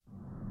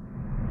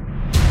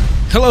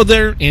Hello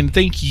there, and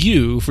thank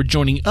you for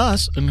joining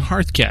us on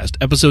Hearthcast,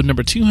 episode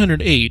number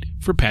 208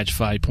 for patch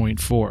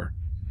 5.4.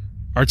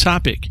 Our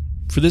topic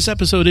for this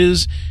episode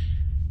is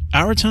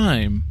Our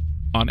Time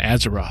on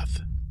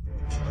Azeroth.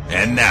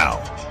 And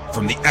now,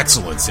 from the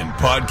Excellence in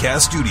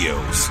Podcast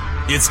Studios,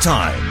 it's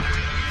time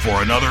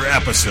for another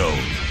episode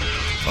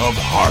of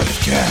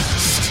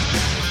Hearthcast.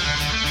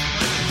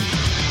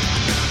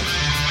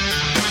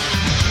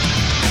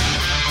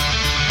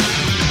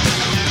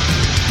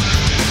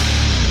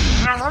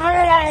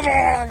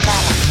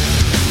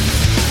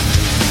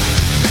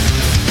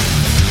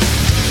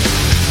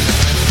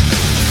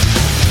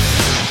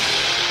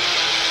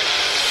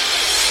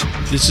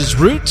 This is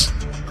Root,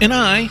 and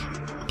I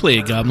play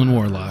a Goblin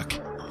Warlock.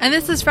 And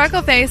this is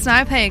Freckleface, and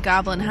I play a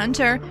Goblin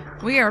Hunter.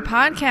 We are a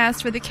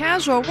podcast for the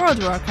casual World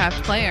of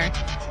Warcraft player.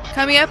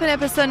 Coming up in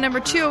episode number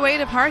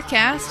 208 of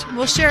Hearthcast,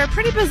 we'll share a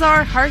pretty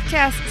bizarre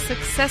Hearthcast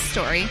success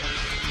story.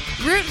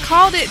 Root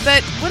called it,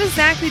 but what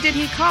exactly did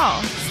he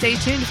call? Stay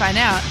tuned to find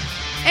out.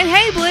 And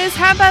hey, Blizz,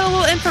 how about a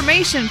little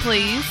information,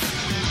 please?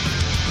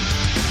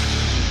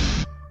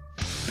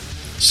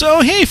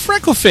 So, hey,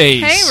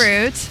 Freckleface.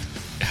 Hey, Root.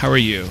 How are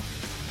you?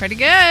 Pretty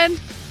good.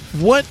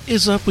 What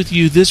is up with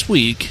you this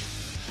week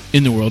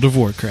in the World of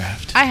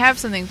Warcraft? I have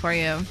something for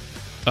you.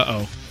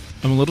 Uh-oh.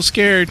 I'm a little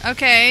scared.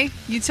 Okay,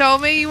 you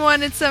told me you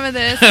wanted some of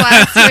this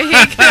last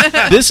week.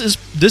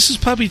 This is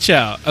Puppy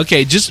Chow.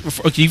 Okay,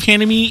 you've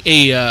handed me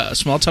a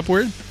small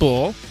Tupperware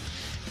bowl,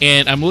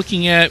 and I'm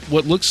looking at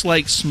what looks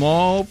like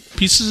small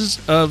pieces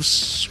of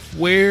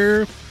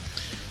square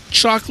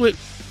chocolate,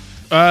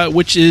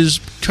 which is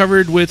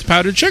covered with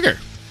powdered sugar.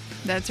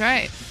 That's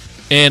right.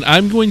 And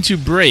I'm going to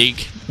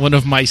break one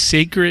of my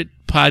sacred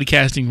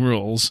podcasting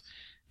rules.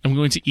 I'm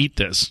going to eat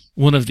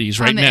one of these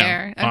right on the now.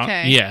 Air.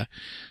 Okay. Yeah.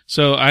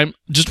 So I'm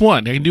just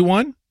one. I can do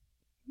one?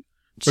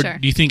 Sure. Or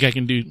do you think I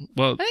can do,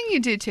 well, I think you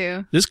do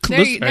too.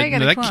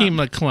 That came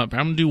like a clump. I'm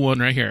going to do one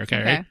right here.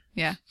 Okay, right?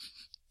 Yeah.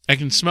 I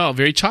can smell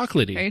very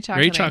chocolatey.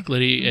 Very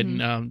chocolatey.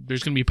 Mm-hmm. And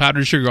there's going to be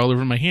powdered sugar all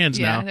over my hands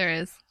now. Yeah, there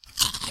is.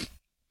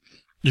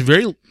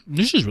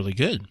 This is really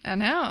good. I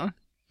know.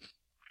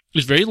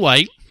 It's very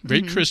light,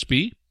 very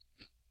crispy.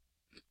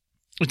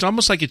 It's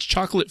almost like it's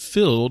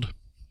chocolate-filled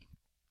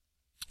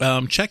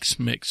Chex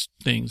Mix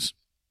things.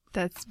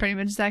 That's pretty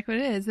much exactly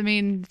what it is. I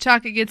mean,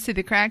 chocolate gets through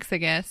the cracks, I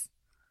guess.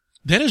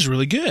 That is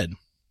really good.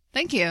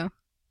 Thank you.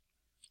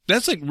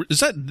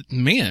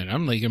 Man,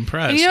 I'm like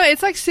impressed. You know,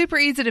 it's like super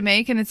easy to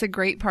make, and it's a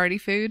great party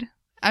food.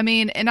 I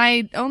mean, and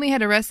I only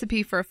had a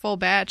recipe for a full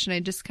batch, and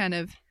I just kind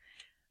of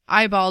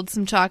eyeballed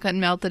some chocolate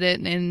and melted it,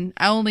 and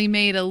I only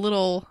made a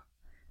little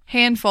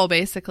handful,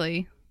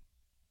 basically.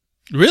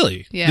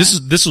 Really? Yeah.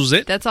 This was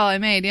it? That's all I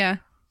made, yeah.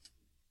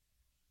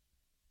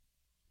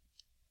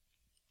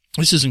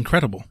 This is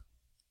incredible.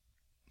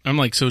 I'm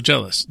like so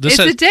jealous. It's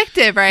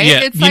addictive, right?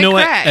 Yeah. It's you like know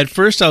crack. what? At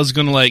first I was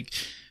going to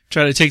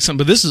try to take some,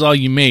 but this is all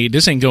you made.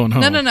 This ain't going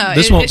home. No.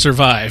 This won't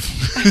survive.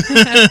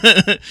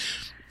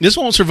 This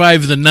won't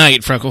survive the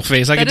night,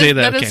 Freckleface. I can tell you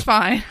that. That is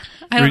fine.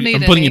 I don't need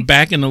I'm putting it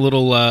back in a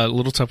little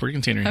Tupperware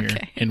container here.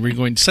 Okay. And we're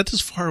going to set this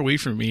far away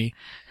from me.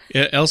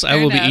 Else I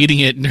will be eating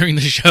it during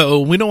the show.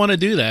 We don't want to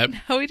do that.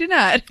 No, we do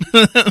not.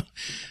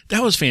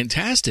 That was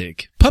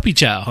fantastic. Puppy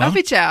Chow, huh?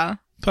 Puppy Chow.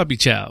 Puppy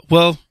Chow.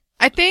 Well,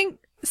 I think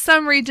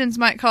some regions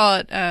might call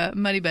it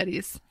Muddy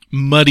Buddies.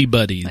 Muddy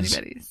Buddies. Muddy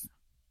Buddies.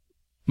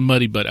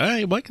 Muddy Buddies. All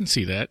right, well, I can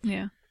see that.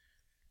 Yeah.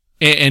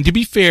 And to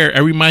be fair,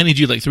 I reminded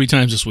you 3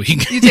 times this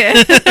week. You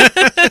did.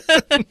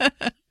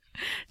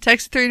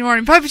 Text at 3 in the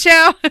morning. Puppy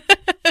Chow.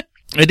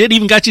 I did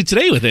even got you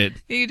today with it.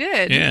 You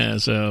did. Yeah,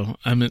 so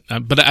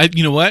but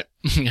you know what?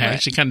 I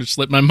actually kind of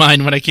slipped my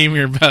mind when I came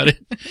here about it.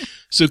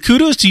 So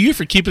kudos to you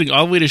for keeping it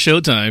all the way to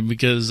showtime,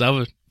 because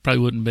I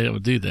probably wouldn't be able to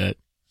do that.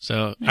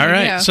 So, all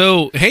right.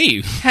 So,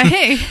 hey.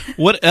 Hey.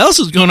 What else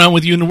is going on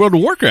with you in the World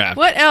of Warcraft?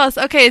 What else?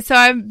 Okay, so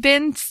I've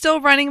been still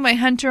running my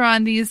Hunter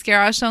on these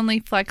Garrosh only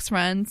flex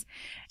runs,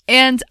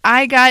 and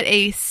I got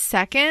a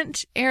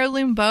second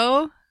heirloom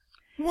bow.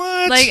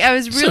 What? I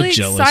was really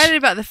so excited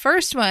about the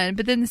first one,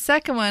 but then the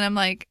second one, I'm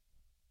like,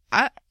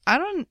 I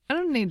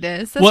don't need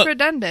this. That's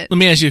redundant. Let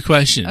me ask you a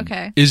question.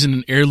 Okay. Is it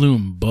an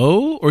heirloom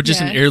bow or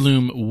just an Yes.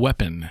 heirloom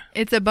weapon?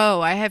 It's a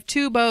bow. I have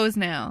 2 bows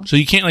now. So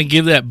you can't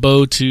give that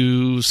bow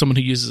to someone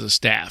who uses a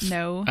staff?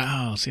 No.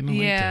 Oh, see, I don't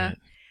like that.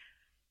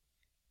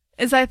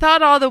 As I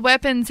thought all the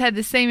weapons had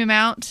the same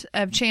amount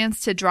of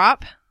chance to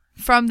drop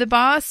from the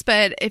boss,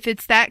 but if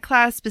it's that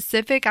class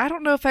specific, I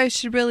don't know if I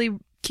should really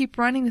keep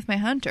running with my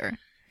Hunter.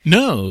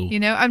 No. You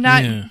know, I'm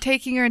not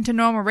taking her into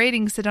normal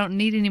ratings, so I don't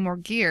need any more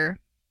gear.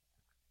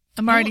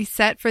 I'm already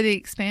set for the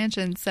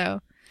expansion,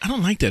 so. I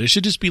don't like that. It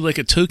should just be like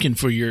a token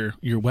for your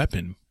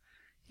weapon.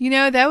 You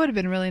know, that would have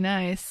been really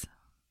nice.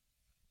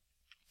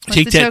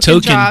 Take that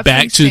token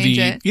back to the...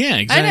 It. Yeah,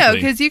 exactly. I know,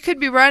 because you could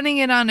be running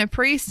it on a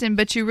priest,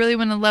 but you really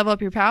want to level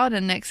up your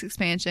paladin next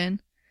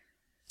expansion.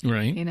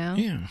 Right. You know?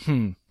 Yeah.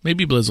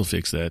 Maybe Blizz will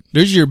fix that.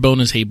 There's your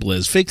bonus. Hey,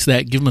 Blizz, fix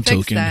that. Give him a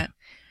token. That.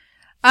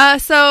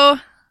 So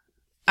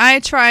I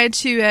tried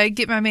to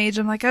get my mage.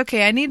 I'm like,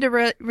 okay, I need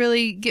to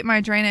really get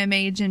my Draenei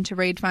mage into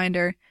Raid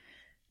Finder.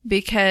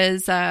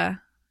 because,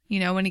 you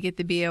know, I want to get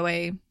the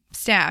BOA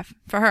staff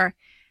for her.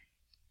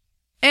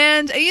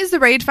 And I used the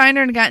Raid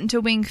Finder and got into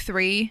Wing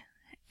 3,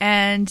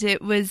 and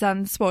it was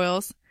on the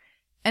spoils.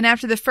 And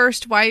after the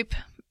first wipe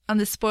on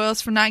the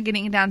spoils for not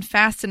getting it down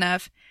fast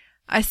enough,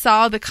 I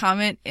saw the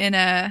comment in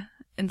the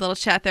little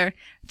chat there,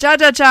 Ja,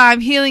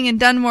 I'm healing and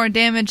done more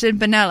damage than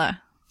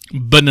Vanilla.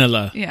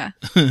 Vanilla. Yeah.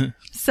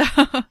 So,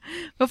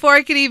 before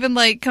I could even,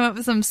 like, come up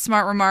with some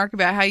smart remark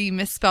about how you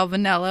misspell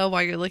vanilla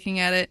while you're looking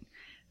at it,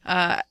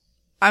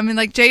 I'm in,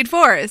 like, Jade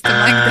Forest.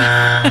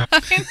 I'm like,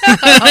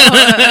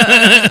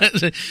 I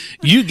know.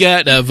 You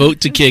got a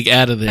vote to kick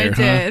out of there, I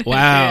did. huh?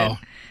 Wow.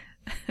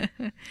 I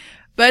did.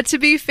 But to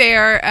be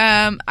fair,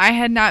 I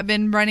had not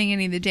been running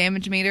any of the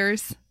damage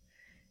meters.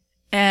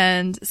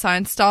 And so I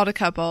installed a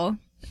couple.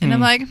 And I'm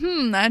like,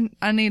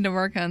 I need to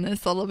work on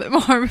this a little bit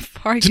more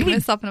before I get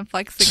myself in a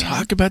flex again.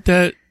 Talk about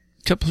that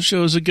a couple of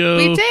shows ago.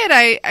 We did.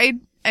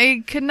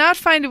 I could not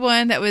find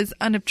one that was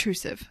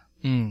unobtrusive.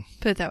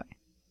 Put it that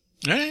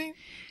way. All right.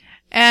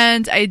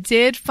 And I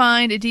did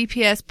find a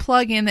DPS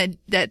plugin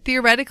that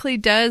theoretically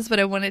does what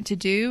I want it to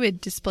do.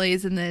 It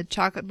displays in the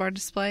chocolate bar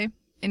display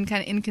and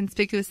kind of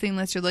inconspicuously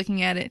unless you're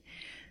looking at it.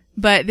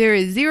 But there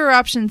is 0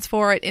 options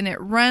for it, and it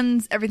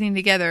runs everything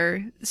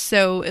together.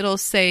 So it'll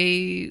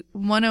say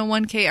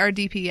 101KR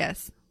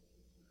DPS.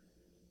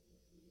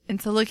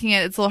 And so looking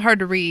at it, it's a little hard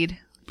to read.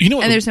 You know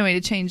what? And there's no way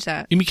to change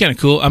that. It'd be kind of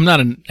cool. I'm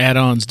not an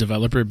add-ons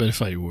developer, but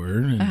if I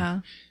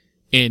were,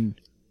 and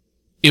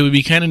it would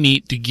be kind of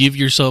neat to give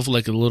yourself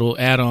like a little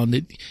add-on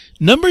that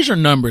numbers are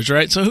numbers,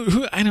 right?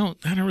 So I don't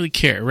really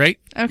care, right?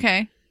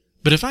 Okay.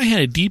 But if I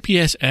had a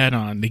DPS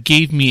add-on that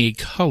gave me a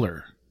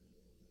color,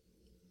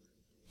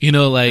 you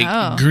know,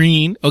 like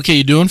green. Okay,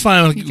 you're doing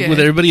fine with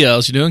everybody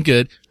else. You're doing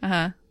good.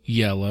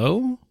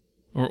 Yellow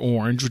or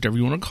orange, whatever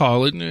you want to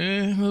call it.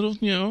 Little,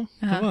 you know,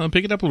 come on,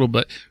 pick it up a little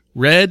bit.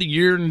 Red,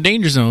 you're in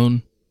danger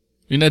zone.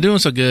 You're not doing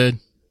so good.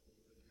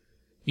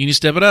 You need to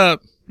step it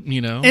up, you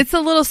know. It's a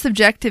little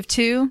subjective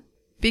too,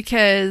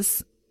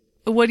 because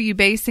what are you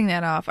basing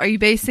that off? Are you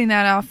basing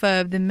that off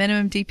of the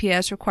minimum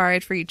DPS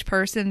required for each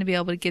person to be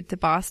able to get the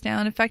boss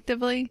down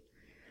effectively?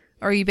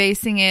 Or are you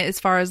basing it as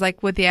far as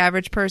like what the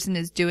average person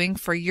is doing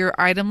for your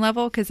item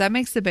level? Because that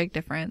makes a big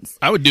difference.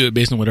 I would do it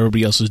based on what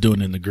everybody else is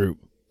doing in the group.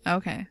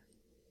 Okay.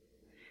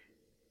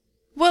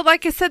 Well,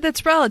 like I said,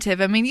 that's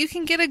relative. I mean, you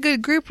can get a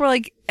good group where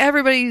like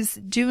everybody's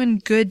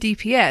doing good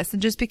DPS,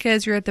 and just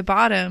because you're at the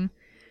bottom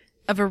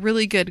of a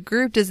really good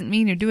group doesn't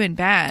mean you're doing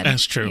bad.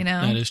 That's true. You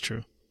know? That is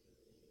true.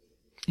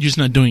 You're just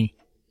not doing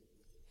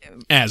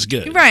as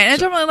good. Right. And I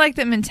don't really like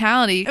that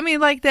mentality. I mean,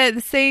 like the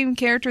same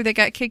character that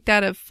got kicked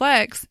out of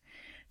Flex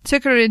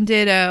took her and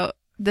did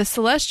the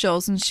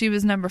Celestials, and she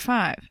was number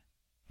 5.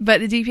 But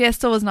the DPS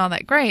still wasn't all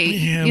that great,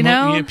 you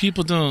know? Yeah,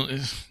 people don't...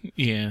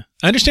 Yeah.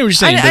 I understand what you're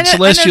saying, but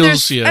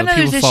Celestials,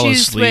 people fall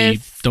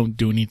asleep, don't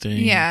do anything.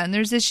 Yeah, and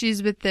there's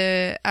issues with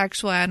the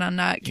actual add-on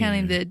not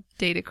counting the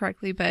data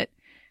correctly, but...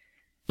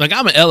 Like,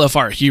 I'm an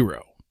LFR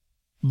hero,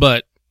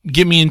 but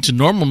get me into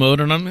normal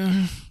mode, and I'm,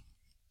 I'm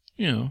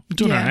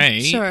doing all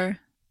right. Sure.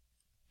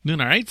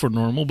 Doing all right for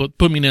normal, but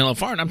put me in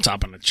LFR, and I'm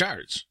topping the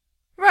charts.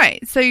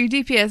 Right. So your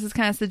DPS is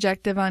kind of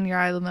subjective on your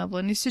item level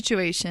and your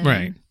situation.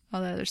 Right. And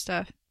all that other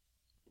stuff.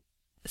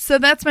 So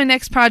that's my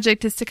next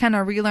project, is to kind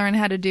of relearn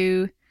how to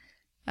do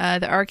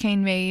the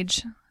Arcane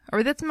Mage.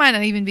 Or that might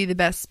not even be the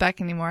best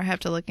spec anymore. I have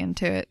to look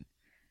into it.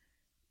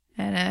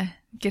 And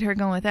get her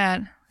going with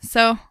that.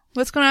 So,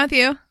 what's going on with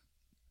you?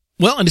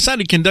 Well, I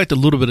decided to conduct a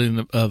little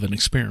bit of an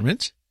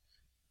experiment.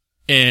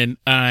 And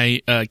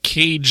I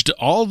caged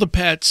all the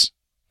pets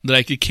that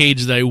I could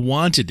cage that I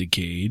wanted to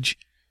cage.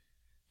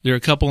 There are a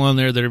couple on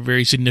there that are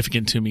very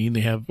significant to me.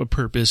 They have a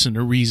purpose and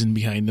a reason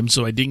behind them,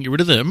 so I didn't get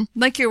rid of them.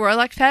 Like your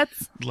Warlock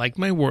pets? Like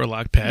my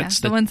Warlock pets.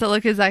 Yeah, the ones that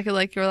look exactly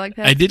like your Warlock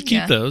pets? I did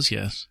keep those,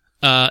 yes.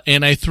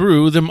 And I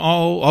threw them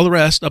all the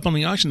rest up on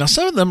the auction. Now,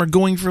 some of them are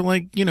going for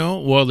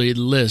they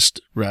list,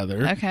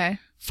 rather. Okay.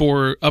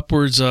 For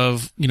upwards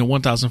of,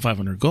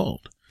 1,500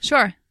 gold.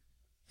 Sure.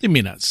 They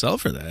may not sell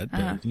for that,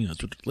 but, that's what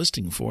they're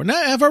listing for. Now,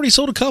 I've already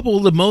sold a couple.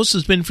 The most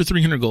has been for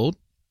 300 gold.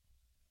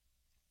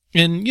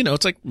 And,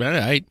 it's like,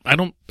 I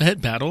don't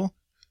head battle.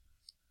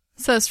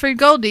 So it's free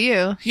gold to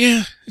you.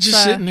 Yeah, it's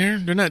just sitting there.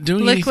 They're not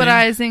doing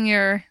anything.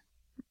 Your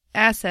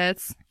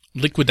assets.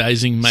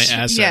 Liquidizing my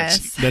assets.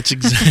 Yes. That's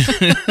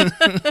exactly.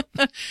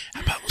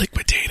 How about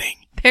liquidating?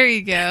 There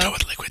you go. Go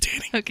with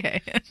liquidating.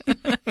 Okay.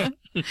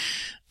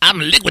 I'm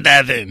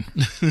liquidizing.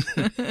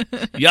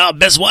 Y'all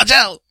best watch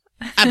out.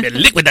 I've been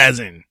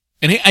liquidizing.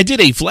 And I did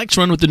a flex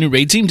run with the new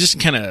raid team just to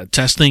kind of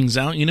test things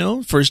out,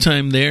 First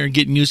time there,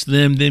 getting used to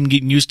them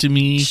getting used to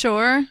me.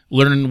 Sure.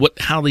 Learning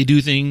how they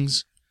do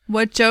things.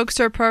 What jokes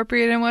are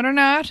appropriate and what are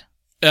not?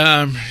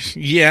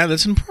 Yeah,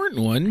 that's an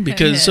important one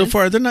because so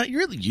far they're not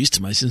really used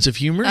to my sense of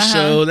humor.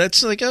 So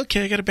that's like,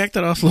 okay, I got to back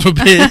that off a little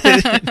bit.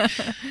 Okay.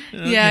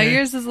 Yeah,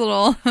 yours is a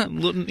little.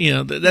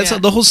 That's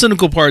the whole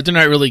cynical part. They're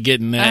not really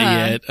getting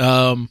that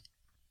yet.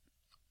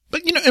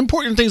 But,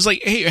 important things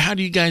like, hey, how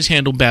do you guys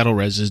handle battle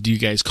reses? Do you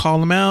guys call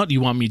them out? Do you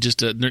want me just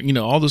to,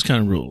 all those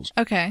kind of rules.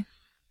 Okay.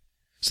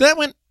 So that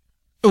went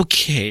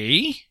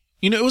okay.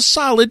 It was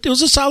solid. It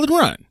was a solid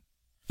run.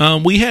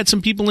 We had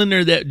some people in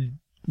there that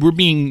were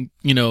being,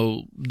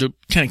 that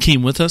kind of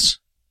came with us,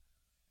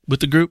 with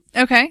the group.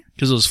 Okay.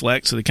 Because it was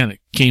flex, so they kind of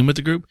came with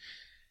the group.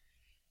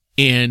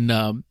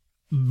 And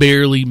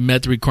barely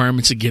met the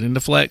requirements to get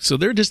into flex. So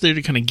they're just there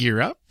to kind of gear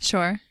up.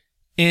 Sure.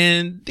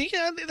 And they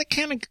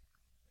kind of,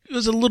 it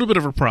was a little bit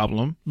of a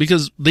problem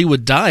because they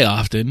would die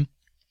often.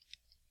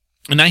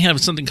 And I have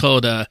something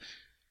called, I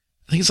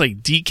think it's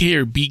like DK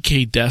or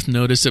BK death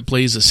notice that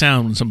plays a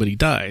sound when somebody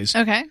dies.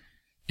 Okay.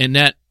 And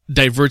that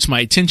diverts my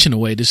attention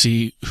away to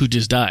see who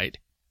just died.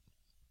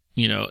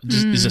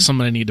 Is it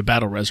someone I need to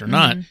battle res or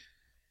not?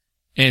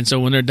 And so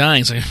when they're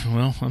dying, it's like,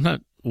 well, I'm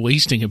not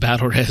wasting a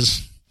battle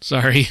res.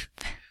 Sorry.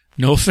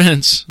 No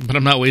offense, but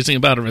I'm not wasting a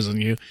battle res on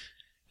you.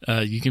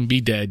 You can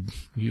be dead.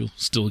 You'll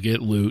still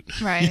get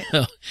loot. Right.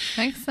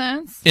 Makes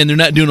sense. And they're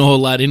not doing a whole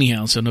lot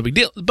anyhow, so no big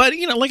deal. But,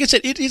 like I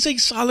said, it is a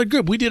solid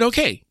group. We did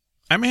okay.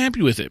 I'm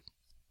happy with it.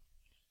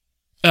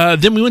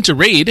 Then we went to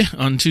raid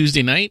on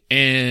Tuesday night,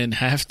 and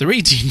half the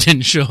raid team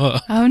didn't show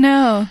up. Oh,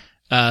 no.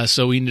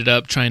 So we ended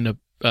up trying to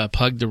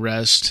pug the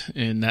rest,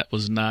 and that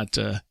was not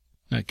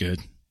good.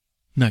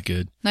 Not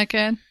good. Not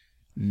good?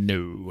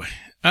 No.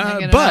 Not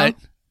good but,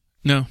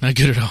 no, not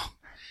good at all.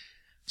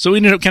 So we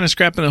ended up kind of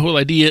scrapping the whole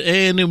idea,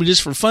 and then we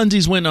just for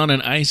funsies went on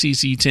an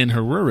ICC 10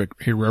 heroic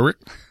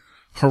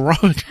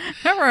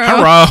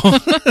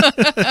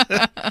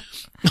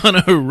on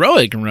a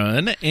heroic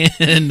run,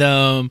 and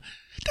that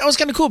was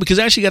kind of cool because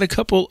I actually got a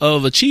couple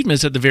of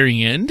achievements at the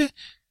very end,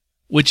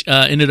 which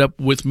ended up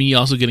with me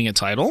also getting a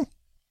title,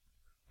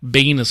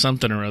 Bane of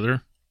something or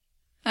other.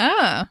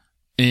 Oh.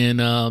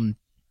 And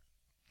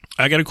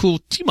I got a cool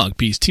T-Mog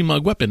piece,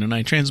 T-Mog weapon, and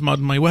I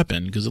transmodded my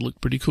weapon because it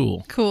looked pretty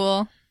cool.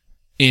 Cool.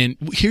 And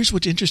here's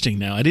what's interesting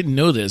now. I didn't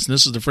know this, and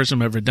this is the first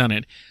time I've ever done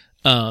it.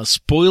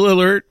 Spoiler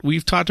alert.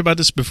 We've talked about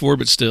this before,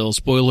 but still,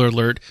 spoiler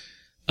alert.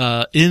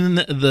 In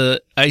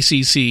the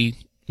ICC,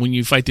 when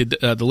you fight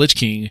the Lich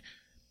King,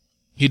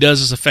 he does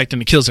this effect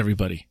and it kills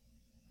everybody.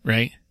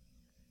 Right?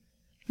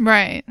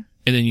 Right.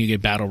 And then you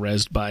get battle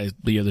rezzed by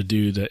the other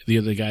dude, the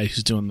other guy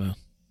who's doing the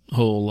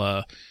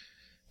whole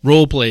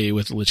role play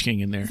with the Lich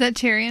King in there. Is that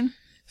Tyrion?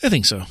 I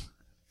think so.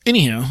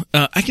 Anyhow,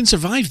 I can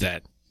survive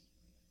that.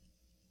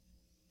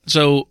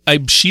 So I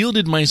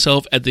shielded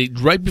myself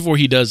right before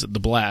he does the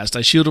blast.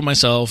 I shielded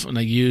myself and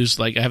I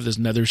used, I have this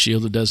nether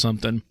shield that does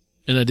something.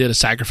 And I did a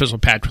sacrificial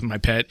pact with my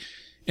pet.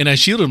 And I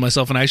shielded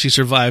myself and I actually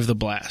survived the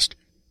blast.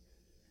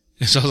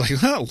 And so I was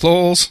like, oh,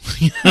 lols.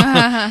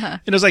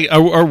 And it was like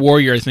our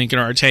warrior, I think,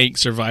 and our tank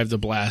survived the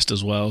blast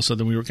as well. So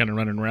then we were kind of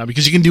running around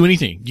because you can do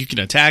anything. You can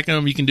attack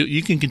him. You can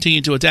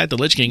continue to attack the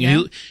Lich King.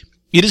 And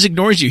he just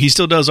ignores you. He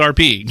still does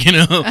RP,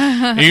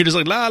 And you're just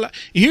like, la, la.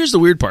 Here's the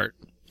weird part.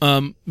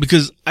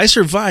 Because I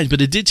survived,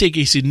 but it did take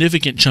a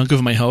significant chunk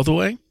of my health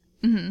away.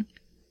 Mm-hmm.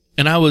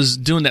 And I was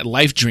doing that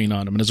life drain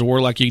on him. And as a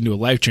warlock, you can do a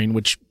life drain,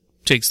 which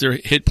takes their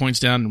hit points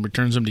down and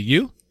returns them to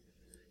you.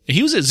 And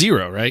he was at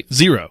 0, right?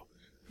 0.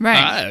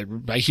 Right.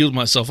 I healed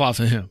myself off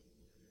of him.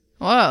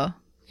 Whoa.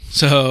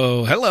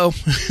 So, hello.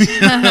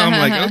 I'm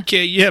like,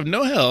 okay, you have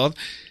no health.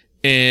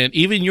 And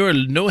even your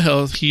no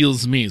health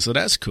heals me. So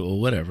that's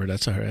cool. Whatever.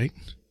 That's all right.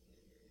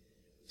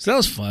 So that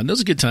was fun. That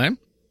was a good time.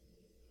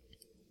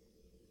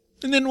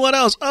 And then what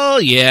else? Oh,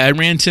 yeah, I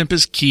ran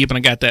Tempest Keep, and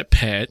I got that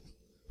pet.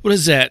 What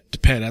is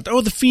that pet out there?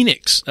 Oh, the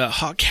Phoenix,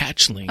 Hawk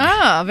Hatchling.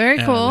 Oh, very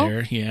cool.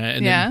 There. Yeah,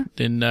 and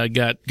then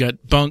got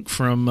Bunk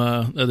from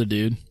other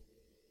dude.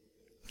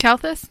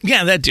 Kalthus?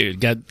 Yeah, that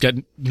dude. Got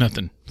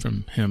nothing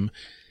from him.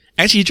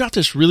 Actually, he dropped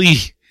this really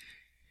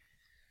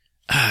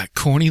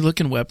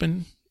corny-looking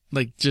weapon.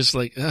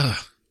 Ugh.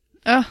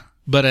 Oh.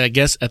 But I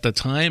guess at the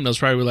time, I was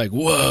probably like,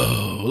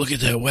 whoa, look at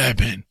that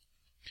weapon.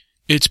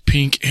 It's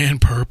pink and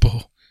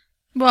purple.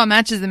 Well, it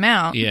matches them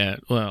out. Yeah,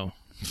 well,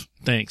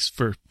 thanks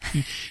for...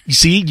 You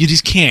see, you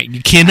just can't.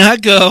 You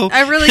cannot go.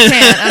 I really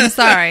can't. I'm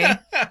sorry.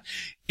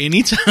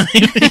 Anytime.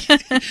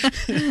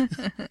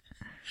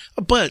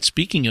 But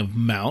speaking of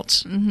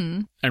mounts,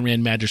 I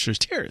ran Magister's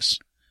Terrace.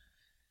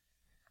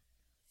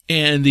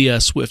 And the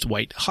Swift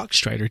White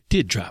Hawkstrider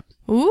did drop.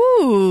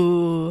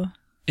 Ooh.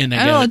 And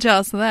I'm a little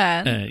jealous of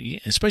that. Yeah,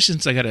 especially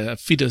since I got a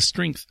feat of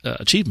strength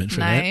achievement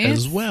for that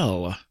as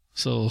well.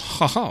 So,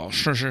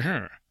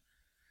 sure.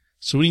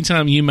 So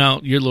anytime you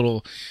mount your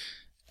little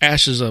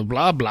ashes of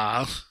blah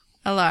blah,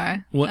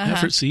 Alara. What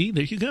effort? See,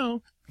 there you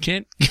go.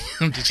 Can't.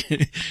 I'm just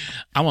kidding.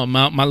 I'm gonna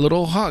mount my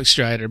little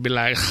Hawkstrider. Be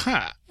like,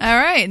 ha. All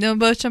right, they'll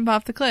both jump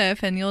off the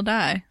cliff and you'll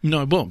die.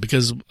 No, I won't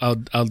because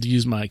I'll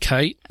use my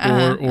kite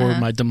or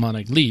my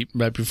demonic leap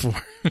right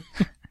before.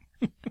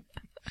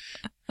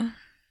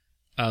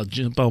 I'll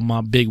jump on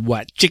my big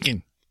white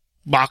chicken.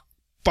 Bok,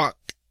 bok.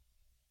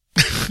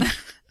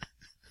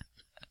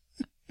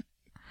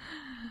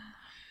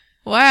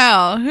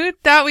 Wow, who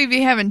thought we'd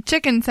be having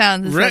chicken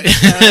sounds this right.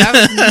 episode? I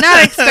was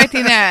not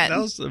expecting that. That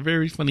was a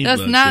very funny.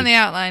 That's not in the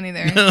outline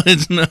either. No,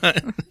 it's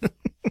not.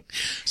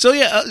 So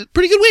yeah,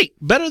 pretty good week.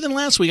 Better than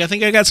last week. I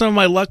think I got some of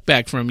my luck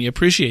back from you.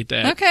 Appreciate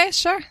that. Okay,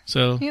 sure.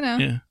 So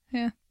yeah.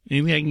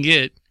 anything I can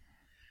get.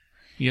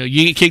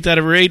 You get kicked out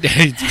of a raid,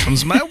 it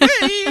comes my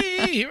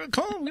way. Here it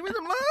comes. Give me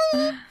some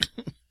love.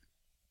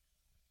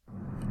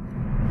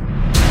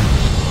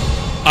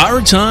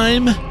 Our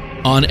time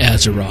on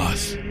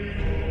Azeroth.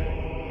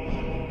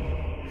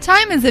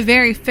 Time is a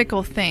very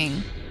fickle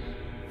thing.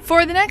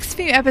 For the next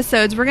few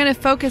episodes, we're going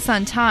to focus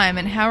on time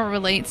and how it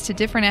relates to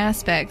different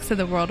aspects of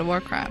the World of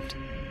Warcraft.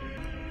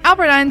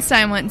 Albert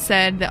Einstein once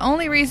said, the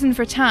only reason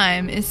for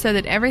time is so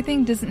that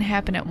everything doesn't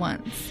happen at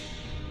once.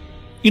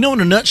 In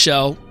a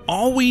nutshell,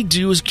 all we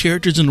do as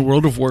characters in the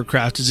World of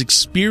Warcraft is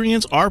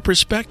experience our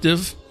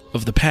perspective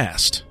of the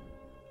past.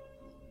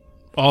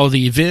 All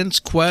the events,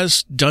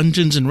 quests,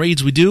 dungeons, and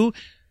raids we do,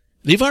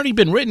 they've already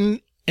been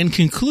written and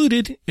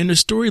concluded in the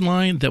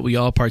storyline that we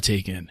all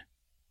partake in.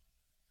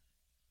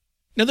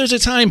 Now, there's a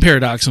time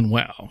paradox in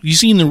WoW. You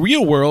see, in the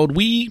real world,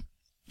 we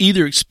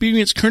either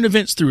experience current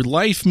events through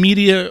life,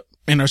 media,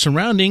 and our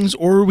surroundings,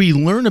 or we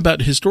learn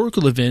about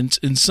historical events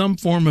in some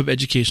form of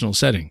educational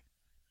setting.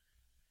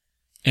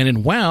 And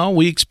in WoW,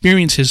 we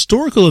experience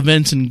historical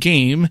events in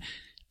game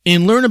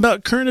and learn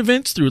about current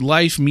events through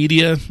life,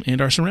 media,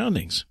 and our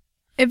surroundings.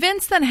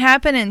 Events that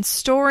happen in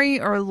story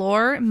or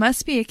lore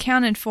must be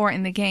accounted for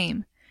in the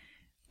game.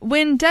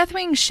 When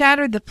Deathwing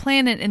shattered the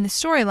planet in the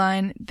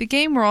storyline, the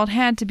game world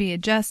had to be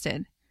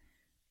adjusted.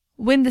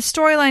 When the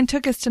storyline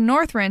took us to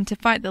Northrend to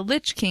fight the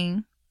Lich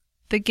King,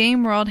 the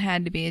game world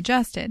had to be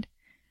adjusted.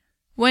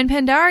 When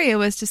Pandaria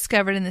was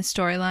discovered in the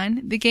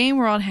storyline, the game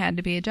world had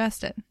to be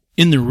adjusted.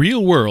 In the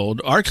real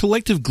world, our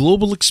collective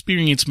global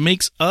experience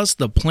makes us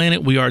the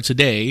planet we are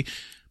today,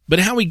 but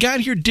how we got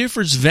here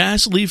differs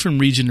vastly from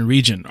region to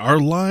region. Our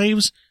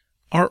lives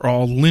are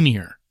all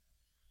linear.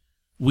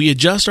 We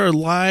adjust our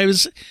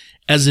lives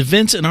as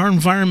events in our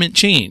environment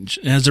change,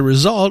 and as a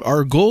result,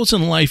 our goals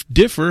in life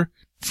differ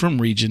from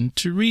region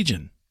to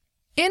region.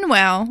 In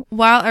WoW,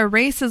 while our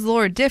race's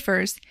lore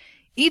differs,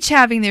 each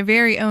having their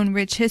very own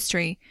rich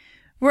history,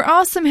 we're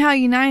all somehow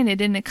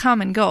united in a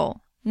common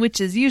goal, which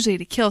is usually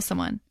to kill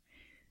someone.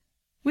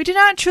 We do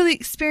not truly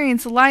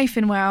experience life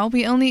in WoW,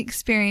 we only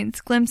experience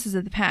glimpses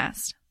of the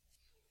past.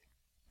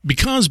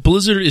 Because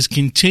Blizzard is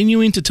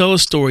continuing to tell a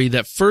story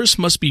that first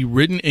must be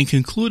written and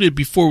concluded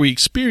before we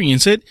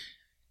experience it,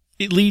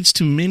 it leads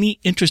to many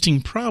interesting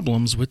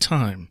problems with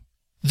time.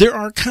 There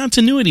are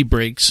continuity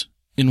breaks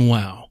in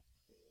WoW.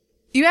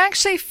 You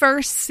actually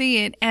first see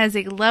it as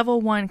a level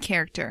 1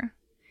 character.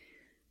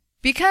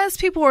 Because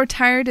people were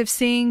tired of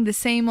seeing the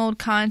same old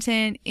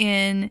content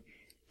in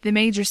the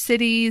major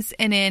cities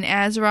and in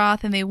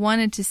Azeroth, and they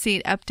wanted to see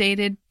it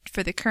updated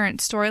for the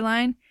current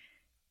storyline,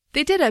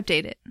 they did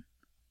update it.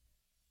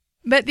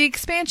 But the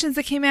expansions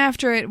that came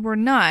after it were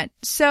not.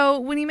 So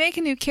when you make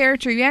a new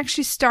character, you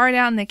actually start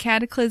out in the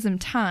Cataclysm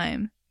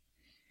time,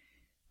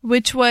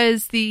 which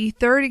was the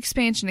 3rd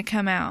expansion to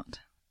come out.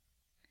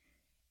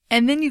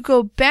 And then you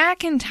go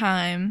back in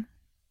time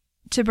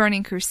to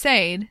Burning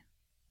Crusade.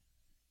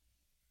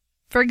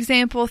 For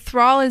example,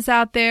 Thrall is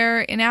out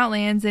there in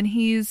Outlands and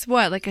he's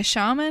what, like a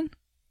shaman?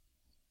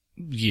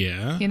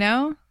 Yeah. You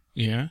know?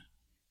 Yeah.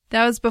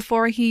 That was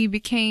before he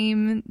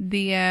became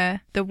the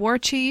war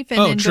chief, and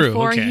then true.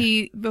 before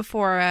Okay.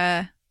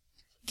 before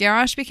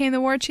Garrosh became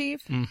the war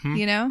chief. Mm-hmm.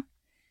 You know.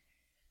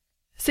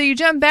 So you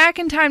jump back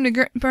in time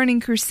to Burning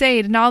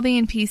Crusade, and all the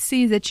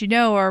NPCs that you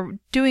know are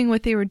doing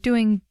what they were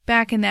doing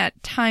back in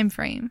that time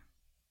frame.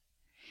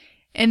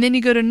 And then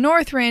you go to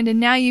Northrend, and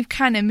now you've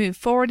kind of moved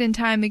forward in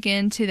time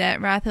again to that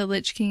Wrath of the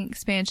Lich King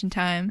expansion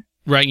time.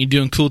 Right, you're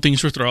doing cool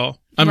things for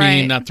Thrall. I Right.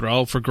 mean, not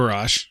Thrall, for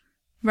Garrosh.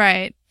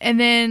 Right, and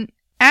then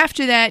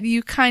after that,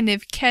 you kind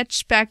of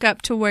catch back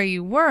up to where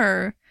you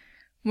were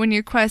when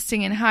you're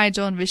questing in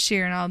Hyjal and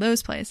Vashj'ir and all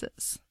those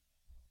places.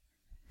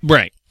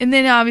 Right. And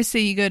then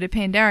obviously you go to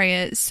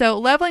Pandaria. So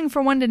leveling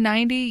from 1 to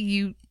 90,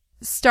 you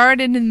start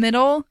in the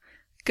middle,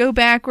 go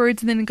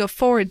backwards, and then go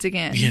forwards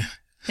again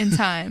in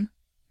time.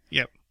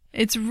 Yep.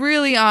 It's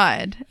really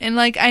odd. And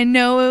I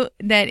know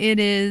that it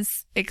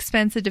is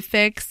expensive to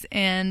fix,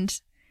 and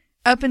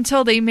up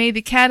until they made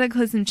the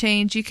Cataclysm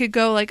change, you could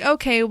go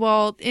okay,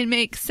 well, it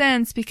makes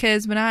sense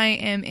because when I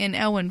am in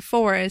Elwynn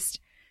Forest,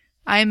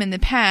 I am in the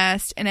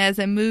past, and as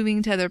I'm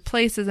moving to other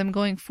places, I'm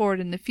going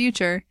forward in the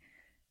future.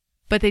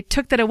 But they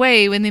took that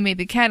away when they made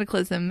the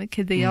Cataclysm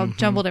because they all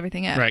jumbled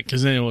everything up. Right,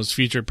 because then it was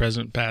future,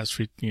 present, past,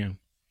 Yeah.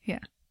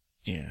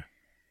 Yeah.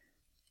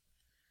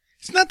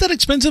 It's not that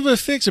expensive of a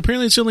fix.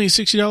 Apparently it's only a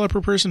 $60 per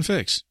person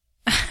fix.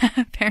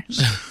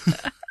 Apparently.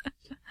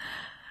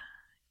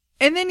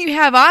 And then you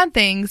have odd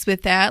things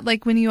with that,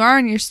 like when you are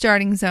in your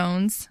starting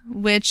zones,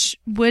 which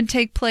would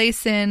take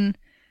place in,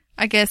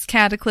 I guess,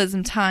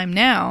 Cataclysm time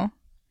now.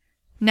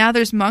 Now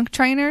there's monk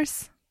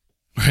trainers.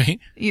 Right.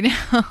 You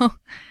know?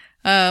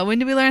 When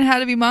did we learn how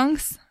to be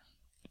monks?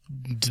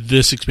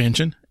 This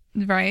expansion.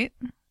 Right.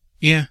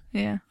 Yeah.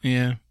 Yeah.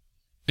 Yeah.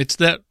 It's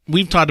that,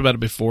 we've talked about it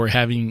before,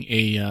 having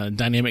a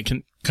dynamic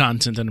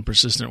content in a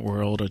persistent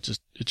world. It's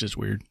just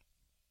weird.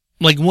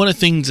 One of the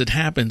things that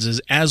happens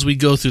is as we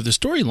go through the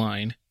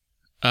storyline,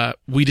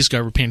 we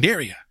discover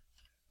Pandaria.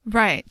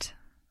 Right.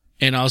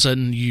 And all of a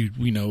sudden,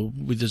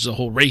 there's a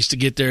whole race to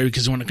get there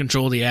because you want to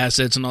control the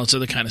assets and all this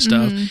other kind of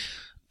stuff. Mm-hmm.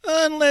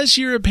 Unless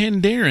you're a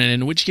Pandaren,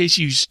 in which case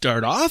you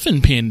start off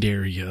in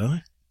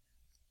Pandaria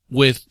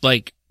with,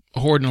 like, a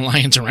horde and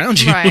alliance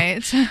around you.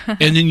 Right.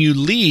 And then you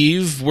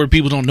leave where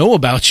people don't know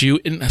about you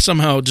and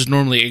somehow just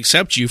normally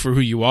accept you for who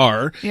you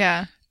are.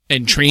 Yeah.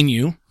 And train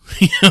you,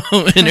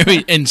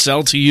 and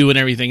sell to you and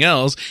everything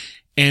else.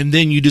 And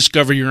then you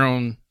discover your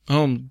own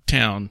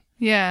hometown.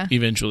 Yeah.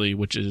 Eventually,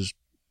 which is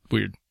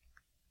weird.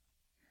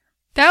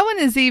 That one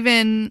is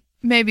even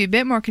maybe a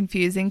bit more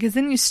confusing because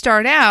then you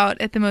start out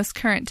at the most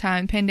current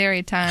time,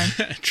 Pandaria time.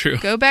 True.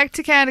 Go back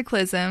to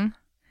Cataclysm,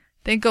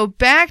 then go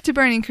back to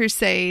Burning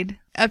Crusade,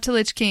 up to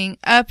Lich King,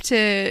 up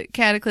to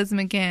Cataclysm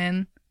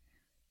again,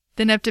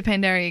 then up to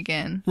Pandaria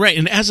again. Right,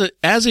 and as a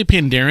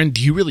Pandaren,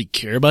 do you really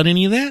care about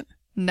any of that?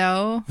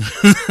 No.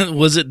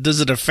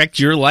 Does it affect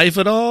your life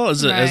at all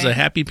as a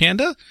happy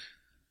panda?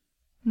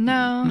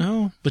 No.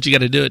 No, but you got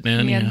to do it,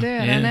 man. You got to do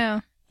it, I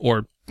know.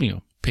 Or,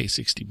 pay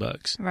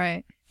 $60.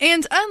 Right.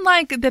 And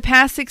unlike the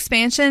past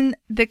expansion,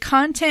 the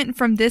content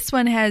from this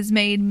one has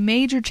made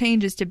major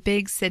changes to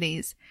big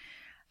cities.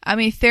 I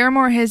mean,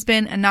 Theramore has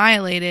been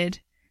annihilated.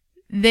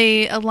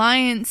 The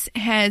Alliance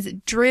has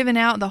driven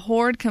out the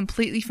Horde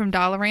completely from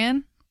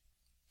Dalaran.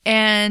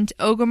 And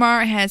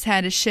Orgrimmar has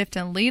had a shift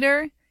in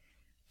leader.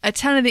 A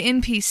ton of the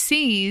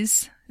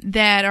NPCs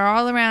that are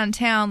all around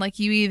town, like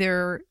you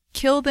either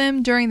kill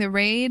them during the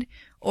raid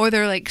or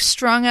they're like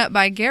strung up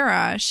by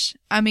Garrosh.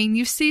 I mean,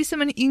 you see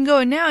someone, you can go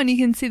in now and you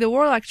can see the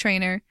Warlock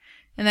trainer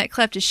and that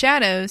Cleft of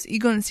Shadows. You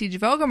go and see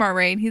Orgrimmar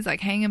raid, he's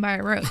like hanging by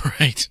a rope.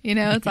 Right.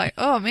 It's like,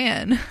 oh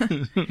man.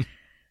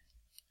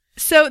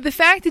 So the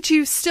fact that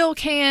you still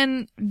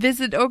can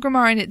visit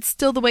Orgrimmar and it's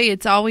still the way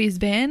it's always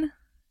been,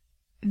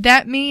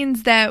 that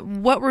means that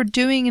what we're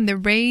doing in the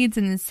raids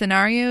and the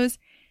scenarios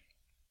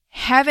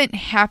haven't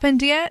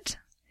happened yet,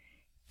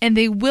 and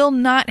they will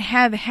not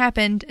have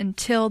happened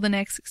until the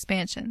next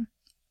expansion.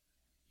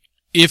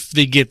 If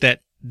they get that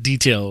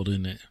detailed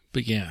in it,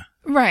 but yeah.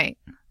 Right.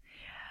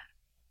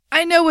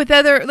 I know with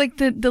other, like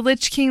the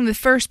Lich King, the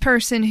first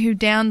person who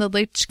downed the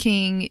Lich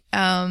King,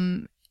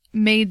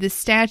 made the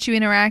statue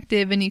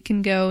interactive and you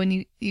can go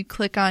and you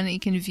click on it,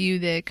 you can view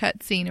the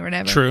cutscene or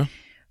whatever. True.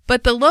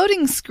 But the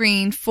loading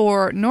screen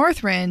for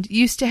Northrend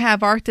used to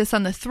have Arthas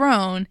on the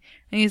throne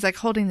and he's like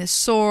holding this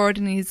sword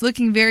and he's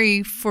looking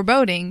very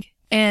foreboding.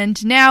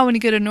 And now when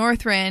you go to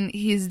Northrend,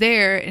 he's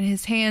there and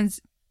his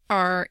hands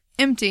are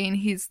empty and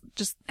he's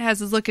just has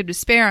this look of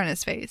despair on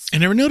his face. I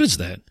never noticed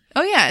that.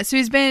 Oh yeah,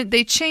 so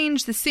they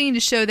changed the scene to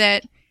show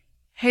that,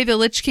 hey, the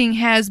Lich King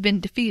has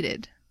been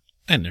defeated.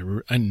 I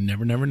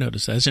never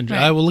noticed that. That's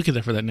interesting. Right. I will look at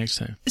that for that next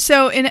time.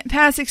 So in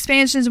past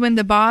expansions, when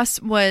the boss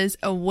was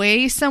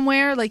away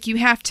somewhere, like you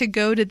have to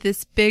go to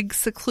this big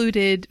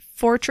secluded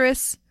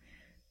fortress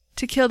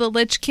to kill the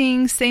Lich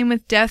King. Same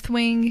with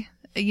Deathwing.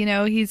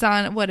 He's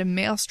on a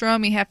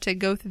maelstrom. You have to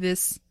go through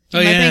this.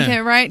 Am I thinking it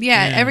right?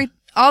 Yeah.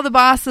 All the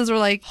bosses are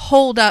like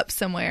holed up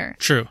somewhere.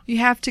 True. You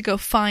have to go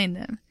find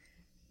them.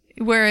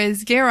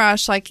 Whereas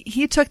Garrosh, like,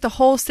 he took the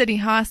whole city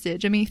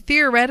hostage. I mean,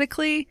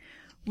 theoretically,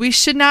 we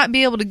should not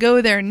be able to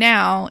go there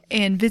now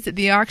and visit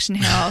the auction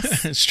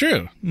house. It's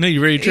true. No,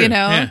 you're very true.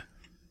 Yeah.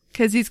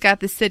 Because he's got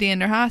the city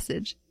under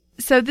hostage.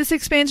 So this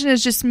expansion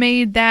has just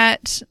made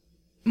that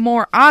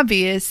more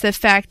obvious, the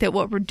fact that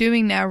what we're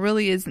doing now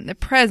really isn't the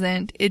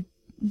present. It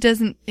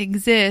doesn't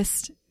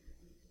exist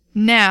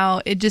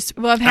now. It just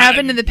will have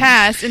happened in the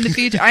past, in the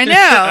future. I know.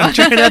 I'm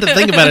trying not to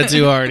think about it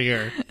too hard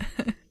here.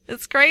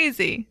 It's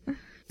crazy.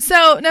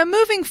 So now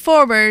moving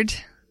forward,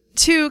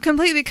 to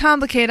completely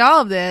complicate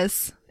all of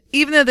this,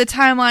 even though the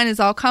timeline is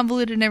all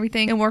convoluted and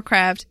everything in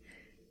Warcraft,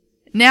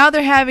 now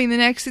they're having the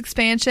next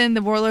expansion,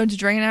 the Warlords of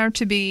Draenor,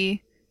 to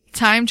be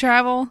time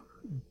travel.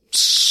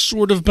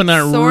 Sort of, but not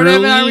really. Sort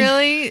of, but not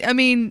really. I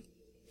mean,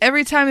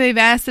 every time they've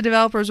asked the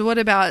developers, what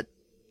about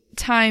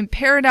time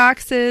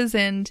paradoxes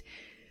and,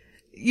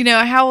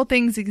 how will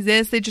things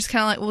exist? They just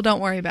kind of like, well,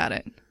 don't worry about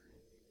it.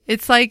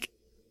 It's like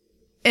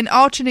an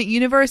alternate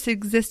universe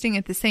existing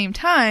at the same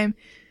time,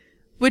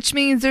 which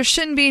means there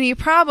shouldn't be any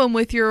problem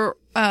with your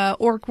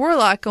Orc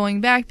Warlock going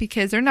back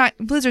because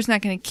Blizzard's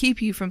not going to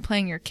keep you from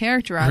playing your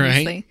character,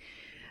 obviously.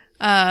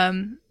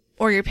 Right.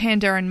 Or your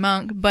Pandaren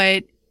monk,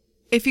 but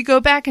if you go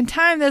back in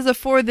time, that's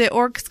before the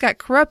orcs got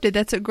corrupted.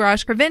 That's what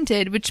Garrosh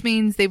prevented, which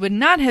means they would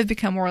not have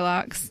become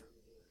warlocks.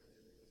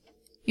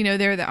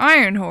 They're the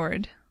Iron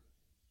Horde.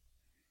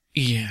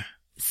 Yeah.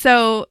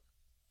 So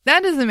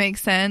that doesn't make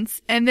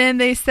sense. And then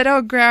they said,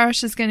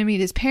 Garrosh is going to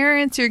meet his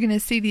parents. You're going to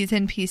see these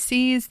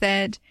NPCs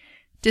that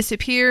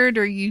disappeared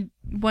or you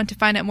want to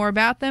find out more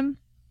about them.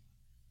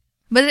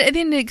 But at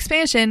the end of the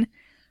expansion,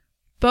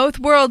 both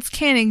worlds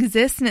can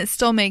exist and it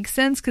still makes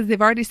sense because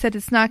they've already said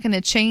it's not going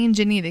to change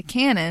any of the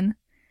canon.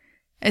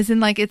 As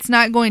in, like, it's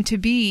not going to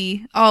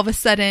be all of a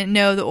sudden,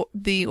 no,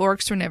 the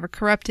orcs were never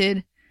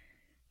corrupted.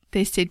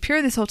 They stayed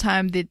pure this whole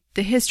time. The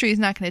history is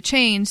not going to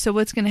change. So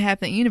what's going to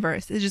happen in the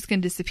universe? It's just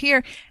going to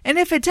disappear. And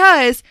if it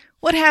does,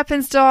 what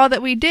happens to all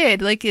that we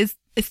did? Like, is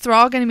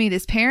Thrall going to meet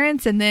his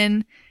parents and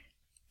then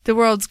the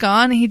world's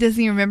gone and he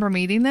doesn't even remember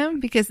meeting them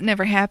because it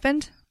never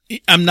happened?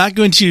 I'm not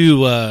going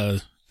to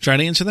try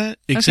to answer that,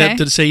 except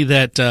to say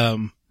that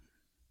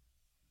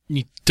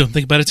you don't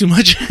think about it too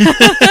much.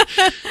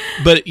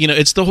 But,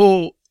 it's the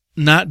whole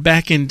not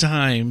back in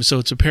time, so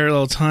it's a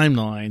parallel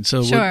timeline.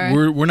 So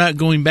sure. we're not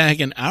going back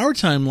in our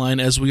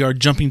timeline as we are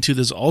jumping to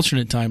this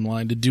alternate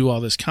timeline to do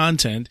all this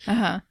content.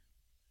 Uh-huh.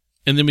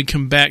 And then we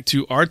come back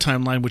to our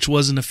timeline, which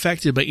wasn't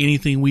affected by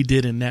anything we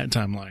did in that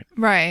timeline.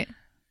 Right.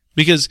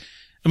 Because,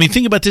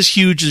 think about this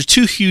there's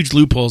two huge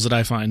loopholes that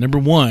I find. Number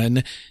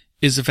one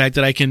is the fact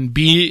that I can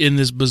be in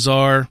this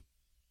bizarre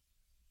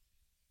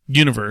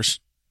universe,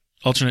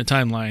 alternate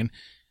timeline,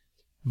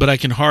 but I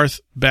can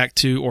hearth back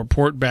to or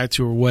port back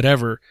to or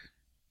whatever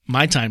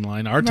my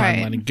timeline, our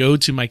timeline, and go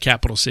to my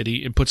capital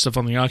city and put stuff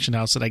on the auction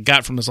house that I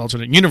got from this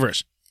alternate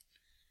universe.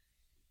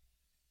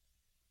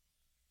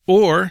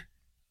 Or,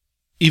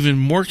 even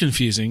more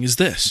confusing is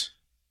this.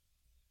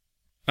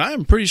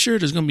 I'm pretty sure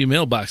there's going to be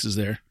mailboxes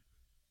there.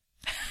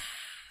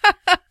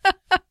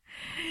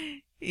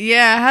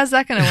 Yeah, how's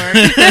that going to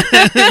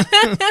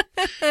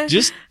work?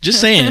 just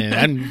saying.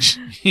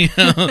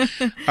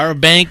 Our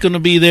bank going to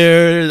be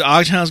there. The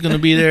auction house going to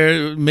be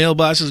there.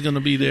 Mailbox is going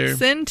to be there.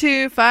 Send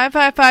to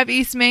 555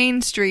 East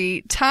Main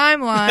Street,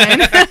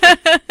 timeline,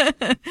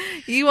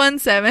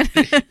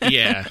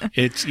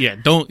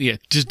 E17.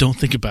 Just don't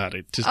think about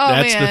it.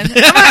 Man.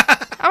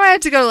 I might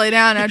have to go lay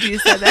down after you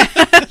said that.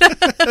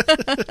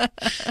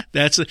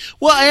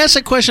 Well, I asked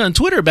that question on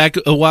Twitter back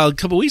a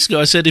couple weeks ago.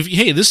 I said,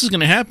 hey, this is going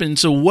to happen,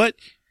 so what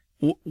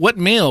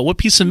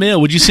piece of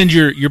mail would you send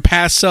your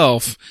past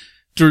self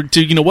to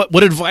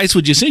what advice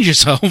would you send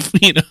yourself,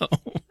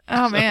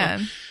 Oh,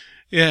 man.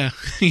 Yeah.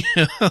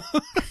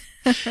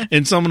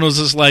 And someone was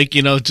just like,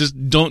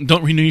 just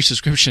don't renew your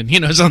subscription,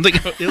 something.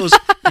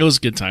 It was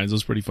good times. It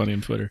was pretty funny on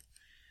Twitter.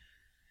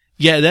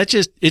 Yeah,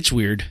 it's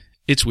weird.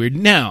 It's weird.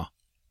 Now,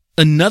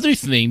 another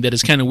thing that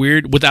is kind of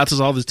weird without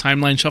all this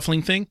timeline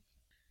shuffling thing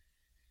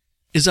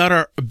is that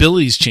our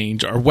abilities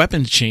change, our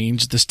weapons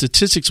change, the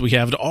statistics we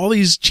have, all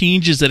these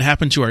changes that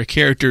happen to our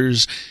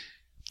characters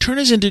turn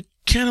us into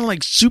kind of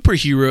like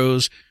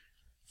superheroes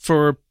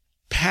for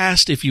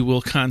past, if you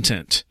will,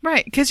 content.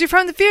 Right, because you're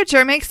from the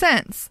future. It makes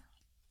sense.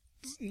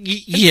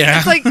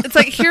 Yeah. It's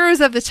like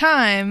heroes of the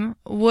time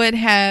would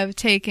have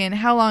taken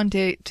how long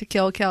to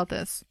kill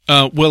Keltis?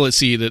 Well, let's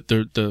see, that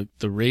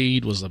the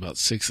raid was about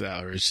 6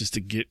 hours just to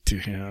get to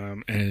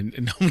him, and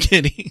no, I'm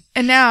kidding.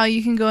 And now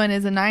you can go in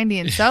as a 90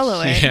 and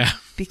solo it. Yeah.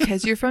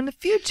 Because you're from the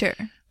future.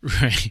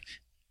 Right.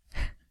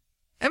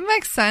 It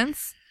makes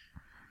sense.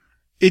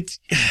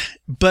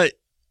 But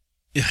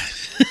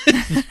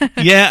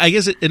yeah, I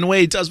guess in a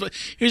way it does. But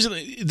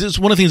there's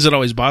one of the things that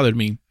always bothered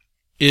me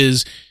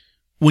is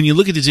when you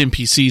look at these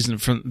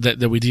NPCs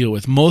that we deal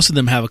with, most of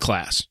them have a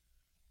class.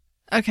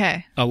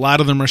 Okay. A lot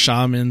of them are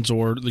shamans,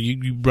 or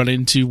you run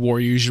into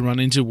warriors, you run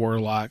into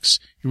warlocks,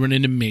 you run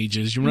into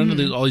mages, you run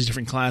into all these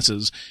different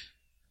classes,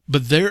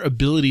 but their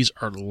abilities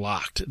are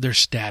locked. They're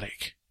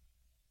static.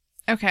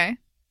 Okay.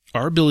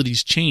 Our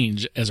abilities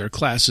change as our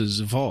classes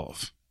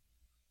evolve.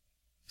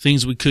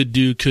 Things we could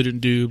do, couldn't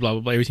do, blah,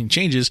 blah, blah, everything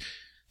changes.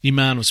 The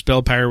amount of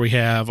spell power we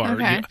have.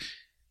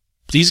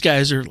 These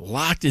guys are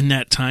locked in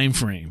that time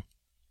frame.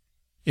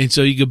 And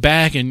so you go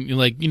back and you're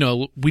like,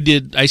 we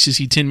did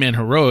ICC 10-man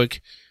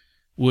heroic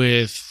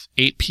with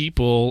 8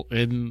 people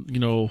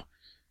and,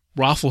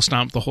 raffle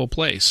stomped the whole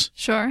place.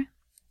 Sure.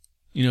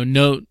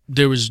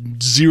 There was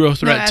zero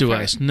threat to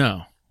us.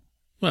 No.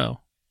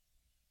 Well.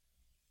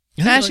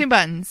 Mashing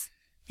buttons.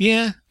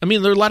 Yeah.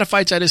 there are a lot of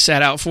fights I just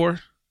sat out for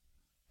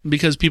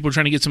because people were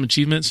trying to get some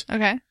achievements.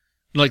 Okay.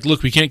 Like,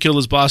 look, we can't kill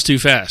this boss too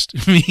fast.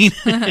 All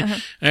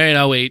right,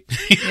 I'll wait.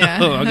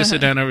 I'll go sit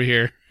down over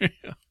here.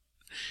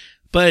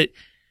 But,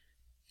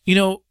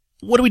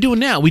 what are we doing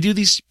now? We do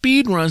these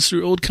speed runs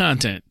through old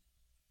content.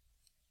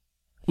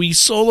 We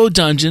solo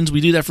dungeons.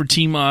 We do that for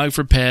T-Mog,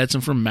 for pets,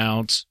 and for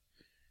mounts.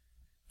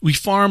 We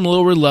farm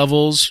lower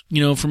levels,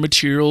 for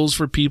materials,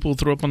 for people,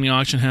 throw up on the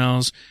auction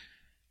house.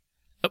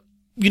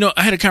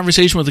 I had a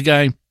conversation with a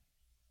guy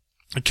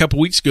a couple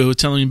weeks ago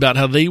telling me about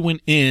how they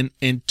went in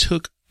and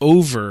took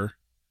over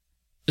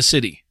a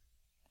city.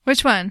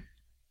 Which one?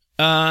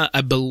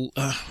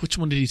 Which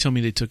one did he tell me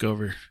they took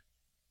over?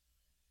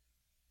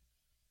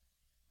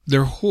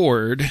 Their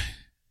horde.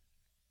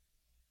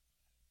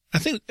 I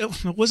think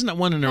wasn't that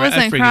one in Iraq? It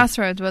wasn't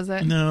Crossroads, was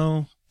it?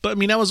 No, but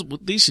that was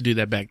they used to do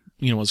that back.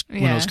 When it was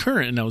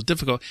current and that was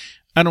difficult.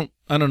 I don't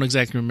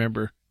exactly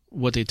remember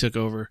what they took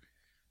over,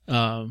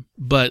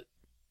 but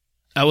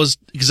I was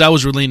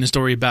relaying the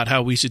story about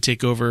how we should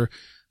take over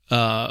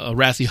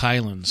Arathi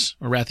Highlands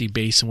or Arathi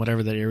Base and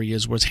whatever that area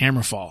is, where it's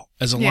Hammerfall.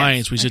 As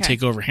Alliance, we should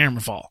take over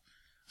Hammerfall.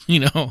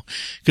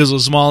 Because it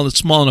was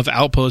small enough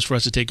outpost for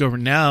us to take over.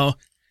 Now,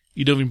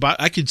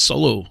 I could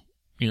solo,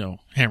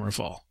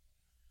 Hammerfall.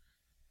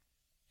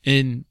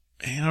 And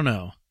I don't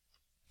know.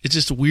 It's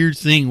just a weird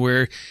thing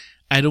where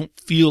I don't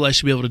feel I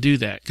should be able to do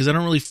that. Because I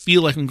don't really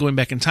feel like I'm going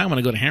back in time when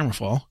I go to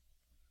Hammerfall.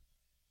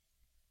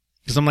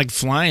 Because I'm like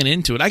flying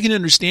into it. I can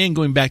understand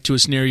going back to a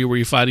scenario where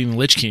you're fighting the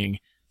Lich King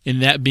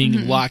and that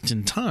being locked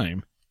in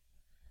time.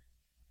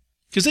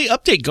 Because they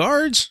update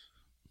guards,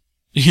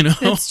 you know.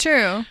 It's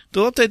true.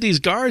 They'll update these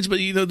guards, but,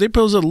 you know, they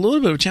pose a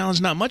little bit of a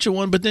challenge, not much of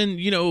one, but then,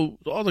 you know,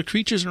 all the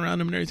creatures around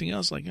them and everything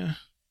else, like, I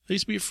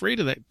used to be afraid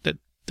of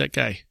that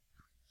guy.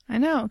 I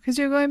know, because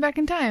you're going back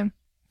in time.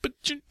 But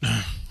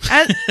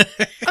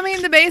I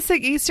mean, the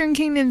basic Eastern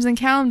kingdoms in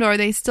Kalimdor,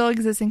 they still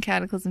exist in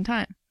Cataclysm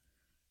time.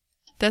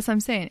 That's what I'm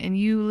saying. And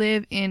you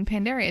live in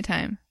Pandaria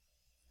time.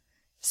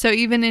 So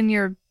even in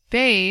your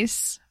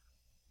base,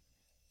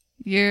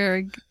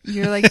 you're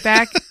like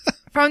back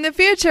from the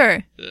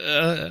future.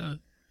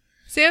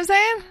 See what I'm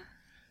saying?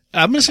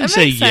 I'm just going to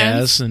say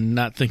yes and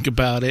not think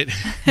about it.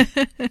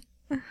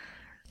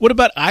 What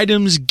about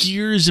items,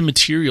 gears, and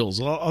materials?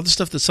 All the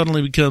stuff that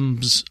suddenly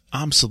becomes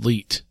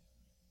obsolete.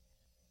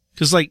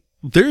 Because, like,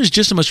 there's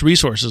just as much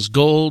resources.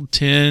 Gold,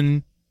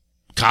 tin,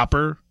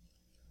 copper.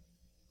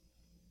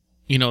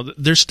 You know,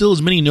 there's still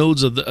as many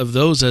nodes of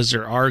those as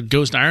there are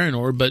ghost iron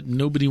ore, but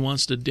nobody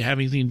wants to have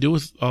anything to do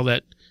with all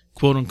that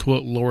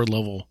quote-unquote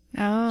lower-level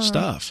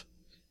stuff.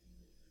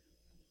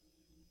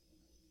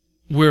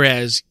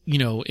 Whereas, you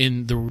know,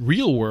 in the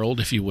real world,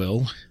 if you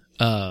will,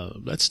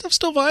 that stuff's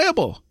still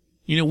viable.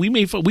 You know,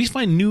 we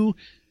find new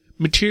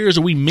materials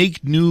or we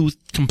make new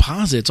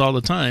composites all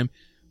the time,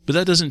 but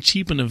that doesn't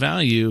cheapen the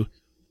value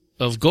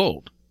of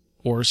gold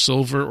or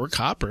silver or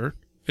copper.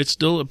 It's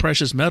still a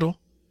precious metal.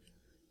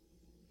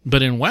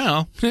 But in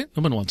WoW, no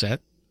one wants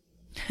that.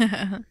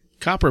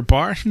 Copper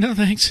bar? No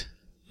thanks.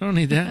 I don't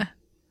need that.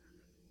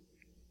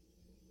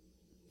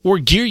 Or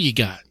gear you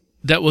got.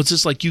 That was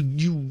just like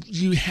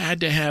you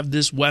had to have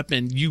this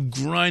weapon. You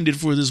grinded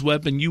for this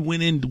weapon. You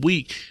went in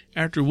week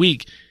after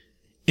week.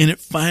 And it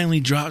finally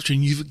drops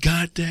and you've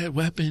got that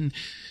weapon.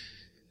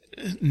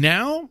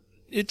 Now,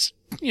 it's,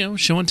 you know,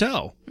 show and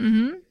tell.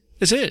 Mm-hmm.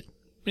 That's it.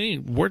 It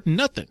ain't worth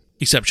nothing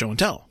except show and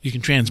tell. You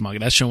can transmog it.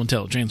 That's show and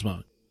tell,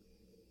 transmog.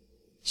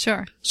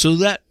 Sure. So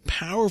that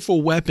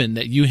powerful weapon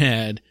that you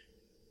had,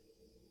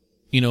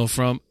 you know,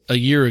 from a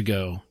year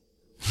ago,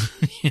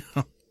 you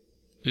know,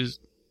 is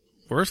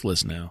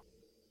worthless now.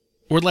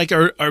 Or like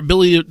our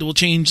ability will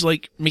change,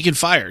 like making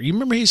fire. You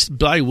remember he used to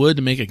buy wood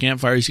to make a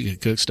campfire so you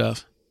could cook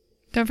stuff?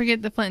 Don't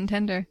forget the flint and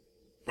tinder.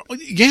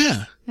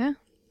 Yeah. Yeah.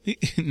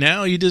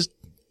 Now you just,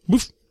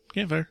 woof,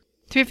 campfire.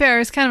 To be fair,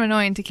 it's kind of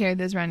annoying to carry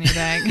those around in your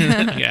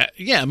bag.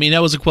 Yeah. I mean,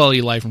 that was a quality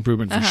of life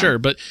improvement for sure.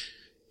 But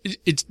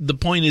it's the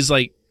point is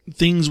like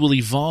things will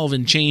evolve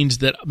and change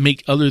that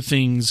make other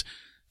things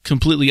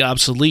completely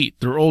obsolete.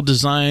 There are old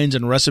designs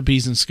and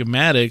recipes and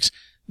schematics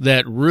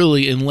that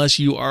really, unless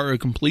you are a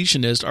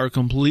completionist, are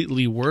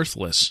completely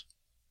worthless.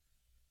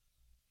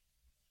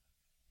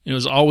 It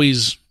was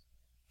always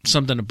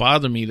something to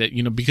bother me that,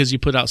 you know, because you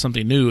put out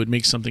something new, it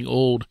makes something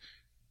old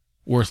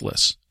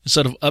worthless.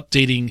 Instead of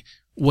updating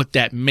what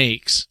that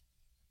makes,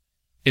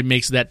 it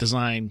makes that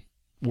design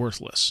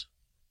worthless.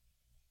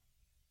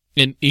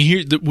 And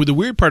here, the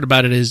weird part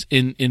about it is,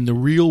 in the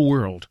real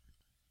world,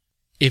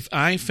 if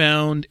I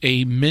found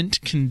a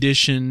mint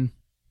condition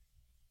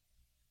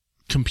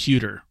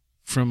computer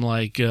from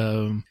like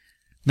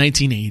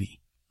 1980,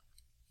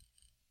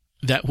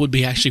 that would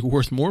be actually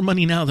worth more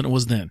money now than it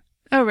was then.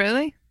 Oh,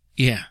 really?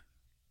 Yeah.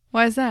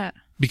 Why is that?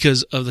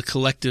 Because of the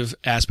collective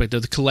aspect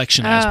of the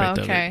collection aspect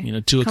of it. You know,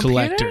 to a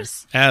collector.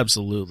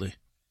 Absolutely.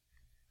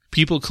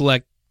 People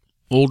collect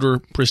older,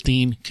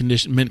 pristine,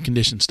 mint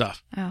condition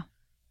stuff. Oh.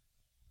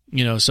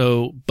 You know,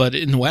 so, but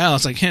in WoW,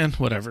 it's like,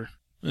 whatever.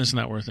 It's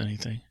not worth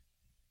anything.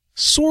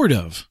 Sort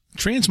of.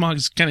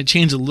 Transmog's kind of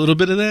changed a little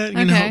bit of that,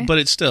 you know, but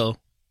it's still,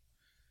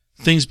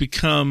 things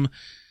become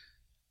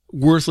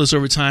worthless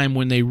over time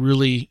when they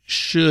really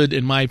should,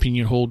 in my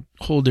opinion,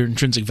 hold their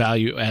intrinsic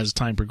value as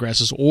time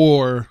progresses,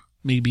 or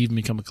maybe even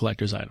become a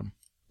collector's item.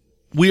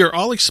 We are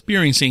all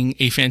experiencing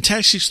a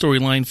fantastic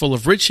storyline full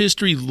of rich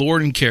history, lore,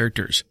 and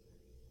characters.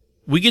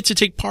 We get to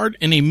take part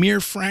in a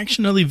mere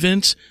fraction of the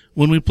events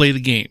when we play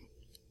the game.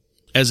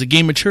 As the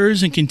game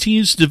matures and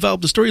continues to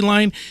develop the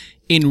storyline,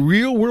 and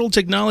real-world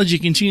technology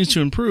continues to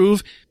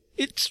improve,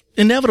 it's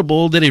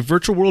inevitable that a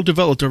virtual world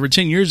developed over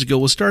 10 years ago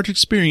will start to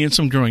experience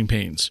some growing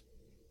pains.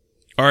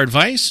 Our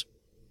advice?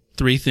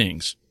 3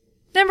 things.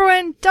 Number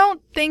 1,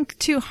 don't think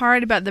too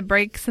hard about the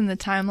breaks in the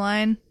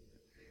timeline.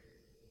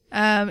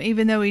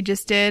 Even though we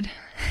just did.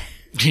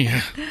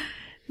 Yeah.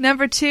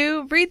 Number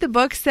 2, read the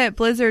books that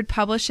Blizzard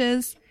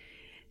publishes.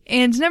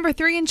 And number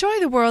 3, enjoy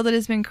the world that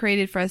has been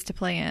created for us to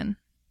play in.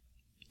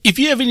 If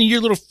you have any of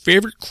your little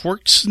favorite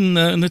quirks in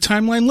the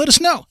timeline, let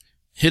us know.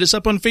 Hit us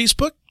up on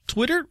Facebook,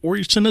 Twitter, or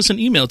you send us an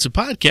email to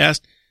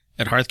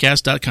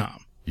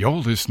podcast@hearthcast.com. You're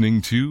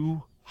listening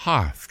to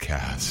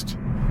Hearthcast.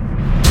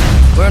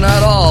 We're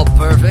not all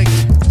perfect.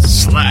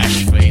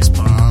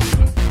 /facepalm.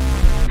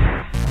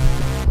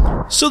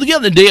 So the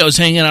other day I was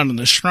hanging out in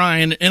the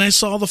shrine and I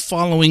saw the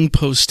following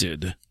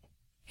posted.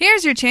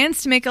 Here's your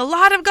chance to make a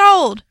lot of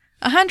gold.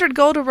 100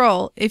 gold a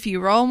roll. If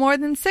you roll more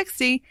than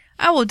 60,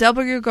 I will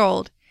double your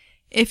gold.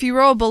 If you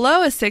roll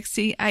below a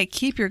 60, I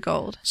keep your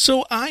gold.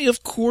 So I,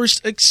 of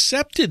course,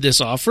 accepted this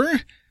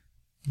offer,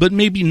 but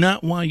maybe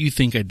not why you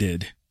think I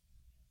did.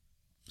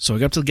 So I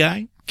got up to the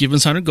guy, give him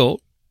his 100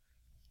 gold,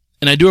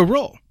 and I do a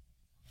roll.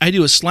 I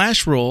do a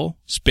 /roll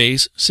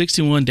space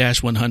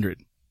 61-100.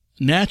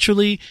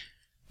 Naturally,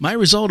 my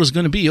result is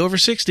going to be over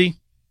 60. I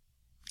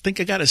think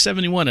I got a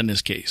 71 in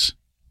this case.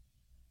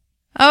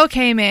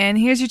 Okay, man,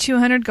 here's your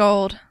 200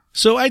 gold.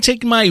 So I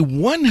take my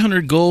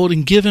 100 gold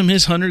and give him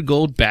his 100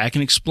 gold back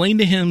and explain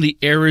to him the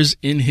errors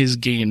in his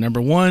game.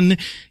 Number one,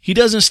 he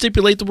doesn't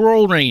stipulate the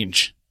roll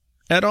range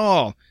at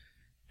all.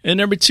 And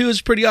number two,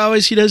 it's pretty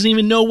obvious he doesn't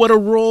even know what a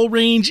roll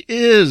range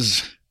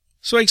is.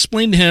 So I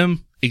explained to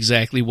him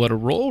exactly what a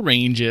roll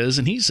range is,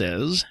 and he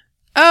says,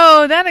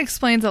 Oh, that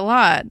explains a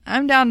lot.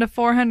 I'm down to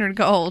 400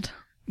 gold.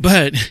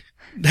 But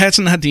that's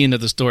not the end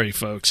of the story,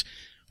 folks.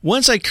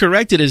 Once I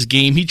corrected his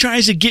game, he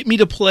tries to get me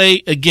to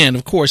play again.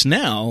 Of course,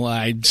 now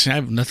I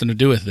have nothing to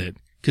do with it,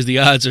 because the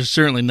odds are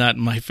certainly not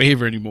in my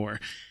favor anymore.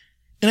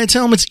 And I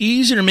tell him it's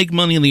easier to make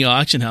money in the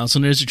auction house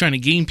than it is to trying to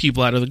gain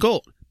people out of the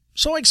gold.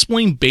 So I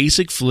explain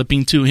basic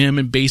flipping to him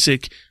and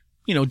basic,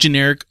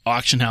 generic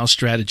auction house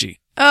strategy.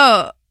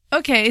 Oh,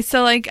 okay,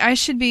 so I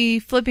should be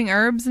flipping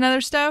herbs and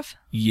other stuff?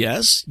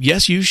 Yes,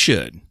 you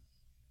should.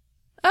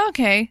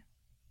 Okay.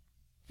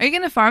 Are you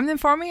going to farm them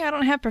for me? I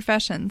don't have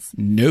professions.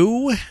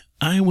 No,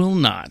 I will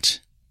not.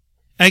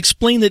 I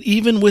explained that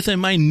even with a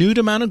minute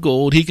amount of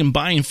gold, he can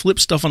buy and flip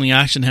stuff on the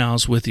auction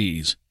house with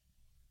ease.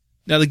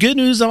 Now, the good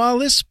news of all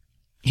this,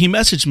 he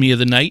messaged me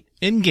the night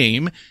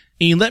in-game, and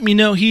he let me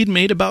know he'd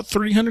made about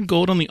 300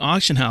 gold on the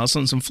auction house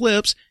on some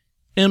flips,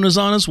 and was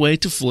on his way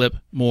to flip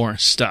more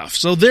stuff.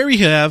 So there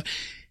you have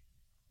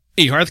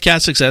a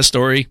Hearthcast success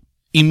story,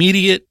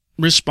 immediate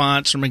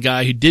response from a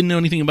guy who didn't know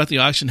anything about the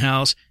auction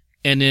house,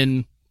 and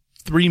in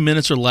 3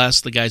 minutes or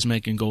less, the guy's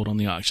making gold on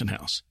the auction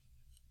house.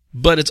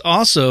 But it's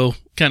also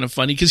kind of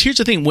funny, because here's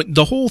the thing.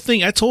 The whole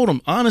thing, I told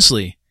him,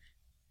 honestly,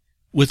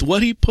 with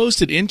what he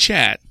posted in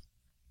chat,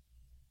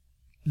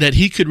 that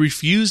he could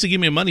refuse to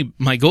give me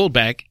my gold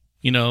back,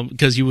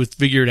 because he would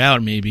figure it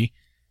out maybe.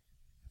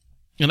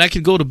 And I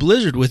could go to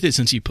Blizzard with it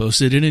since he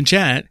posted it in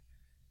chat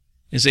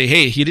and say,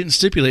 hey, he didn't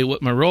stipulate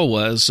what my roll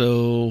was,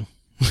 so,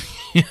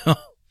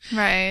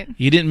 Right.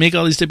 He didn't make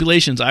all these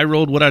stipulations. I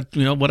rolled what I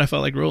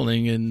felt like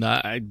rolling, and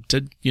I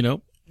did,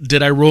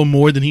 did I roll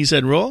more than he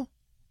said roll?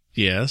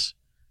 Yes.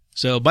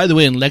 So, by the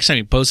way, and next time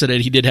he posted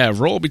it, he did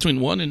have roll between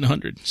 1 and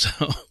 100.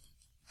 So,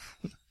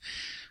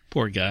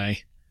 poor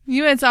guy.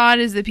 What's odd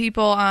is the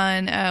people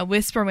on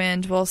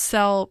Whisperwind will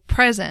sell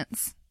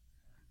presents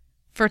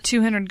for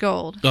 200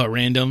 gold. Oh,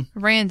 random?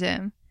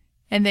 Random.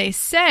 And they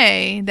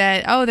say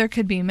that, there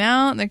could be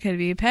mount, there could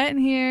be a pet in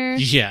here.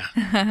 Yeah.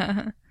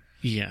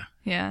 Yeah.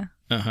 Yeah.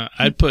 Uh-huh.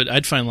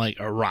 I'd find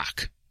a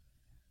rock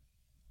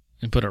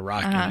and put a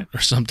rock in it or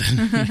something.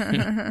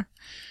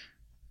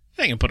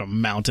 I can put a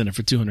mount in it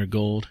for 200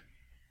 gold.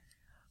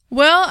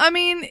 Well, I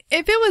mean,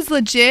 if it was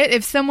legit,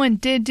 if someone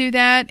did do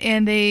that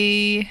and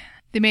they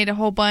made a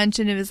whole bunch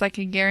and it was a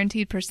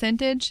guaranteed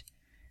percentage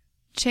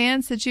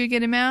chance that you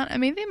get a mount, I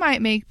mean, they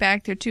might make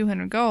back their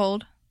 200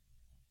 gold.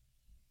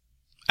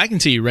 I can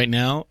tell you right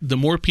now, the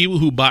more people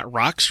who bought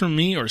rocks from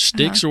me or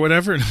sticks or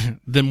whatever,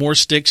 the more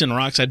sticks and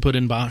rocks I'd put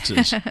in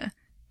boxes.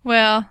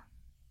 Well,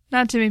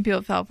 not too many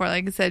people fell for it.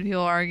 Like I said,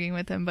 people arguing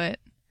with them, but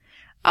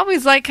I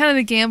always like kind of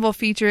the gamble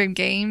feature in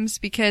games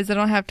because I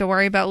don't have to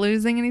worry about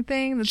losing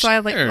anything. That's why I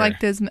like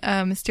those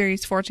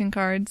mysterious fortune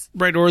cards.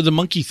 Right, or the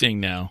monkey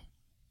thing now.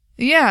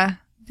 Yeah,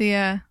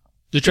 the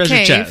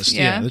treasure chest.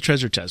 Yeah, the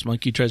treasure chest,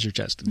 monkey treasure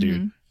chest, dude.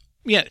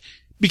 Mm-hmm. Yeah,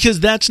 because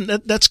that's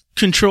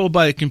controlled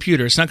by a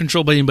computer. It's not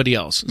controlled by anybody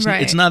else.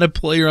 It's not a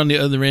player on the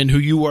other end who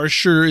you are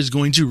sure is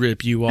going to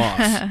rip you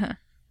off.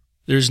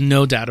 There's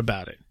no doubt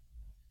about it.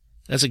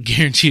 That's a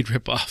guaranteed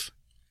rip-off.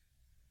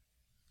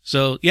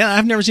 So, yeah,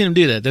 I've never seen him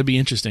do that. That'd be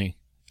interesting.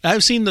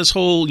 I've seen this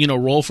whole,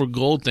 roll for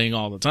gold thing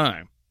all the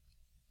time.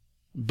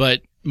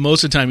 But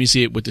most of the time you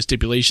see it with the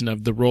stipulation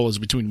of the roll is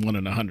between 1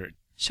 and 100.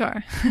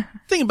 Sure.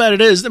 Thing about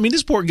it is,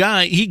 this poor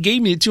guy, he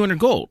gave me 200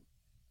 gold.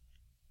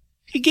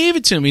 He gave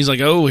it to me. He's like,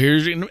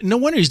 no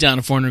wonder he's down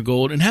to 400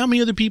 gold. And how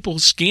many other people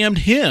scammed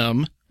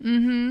him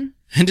and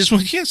just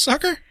went, yeah,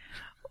 sucker.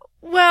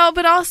 Well,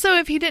 but also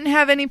if he didn't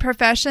have any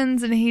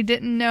professions and he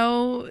didn't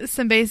know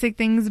some basic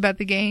things about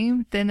the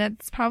game, then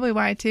that's probably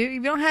why too. If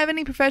you don't have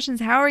any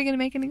professions, how are you going to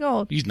make any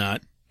gold? He's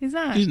not. He's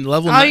not. He's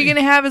level All 9. you're going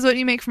to have is what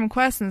you make from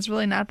quests, and it's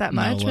really not that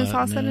much when it's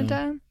all said and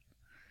done.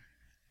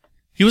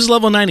 He was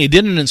level 90.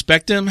 Didn't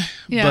inspect him.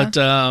 Yeah.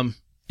 But,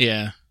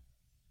 yeah.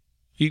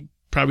 He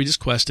probably just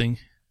questing.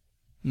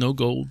 No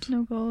gold.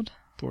 No gold.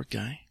 Poor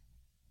guy.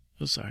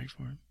 Feel sorry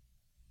for him.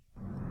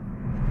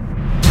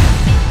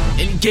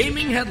 In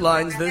gaming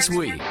headlines this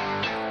week.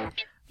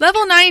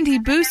 Level 90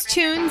 boost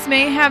tunes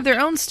may have their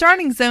own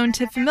starting zone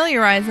to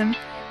familiarize them,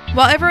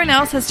 while everyone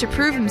else has to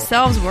prove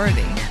themselves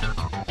worthy.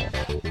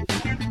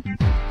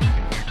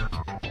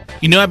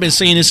 I've been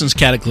saying this since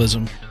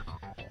Cataclysm.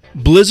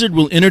 Blizzard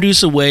will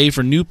introduce a way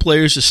for new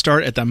players to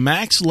start at the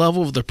max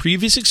level of the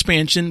previous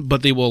expansion,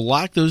 but they will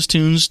lock those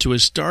tunes to a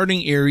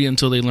starting area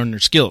until they learn their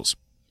skills.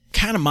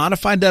 Kind of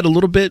modified that a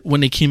little bit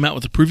when they came out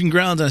with the Proving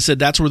Grounds, and I said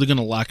that's where they're going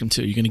to lock them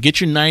to. You're going to get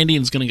your 90,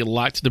 and it's going to get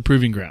locked to the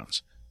Proving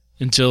Grounds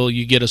until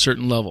you get a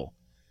certain level.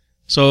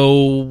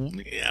 So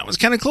yeah, it was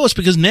kind of close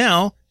because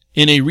now,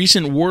 in a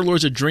recent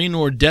Warlords of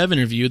Draenor dev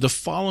interview, the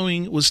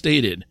following was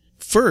stated.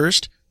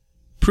 First,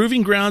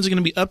 Proving Grounds are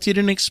going to be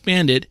updated and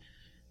expanded,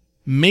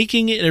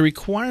 making it a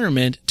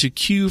requirement to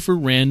queue for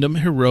random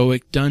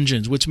heroic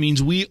dungeons, which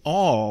means we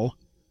all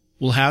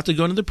will have to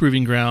go into the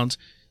Proving Grounds.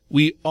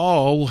 We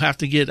all will have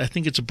to get, I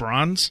think it's a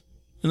bronze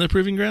in the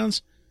Proving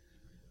Grounds.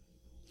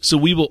 So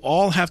we will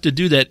all have to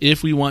do that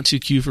if we want to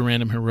queue for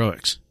random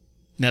heroics.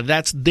 Now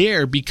that's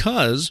there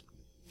because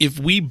if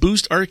we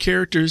boost our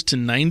characters to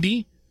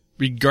 90,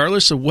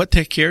 regardless of what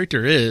that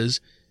character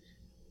is,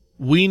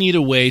 we need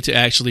a way to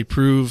actually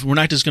prove. We're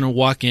not just going to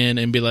walk in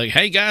and be like,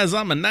 hey guys,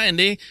 I'm a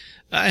 90.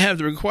 I have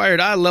the required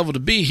eye level to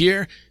be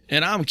here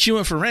and I'm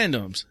queuing for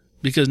randoms,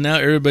 because now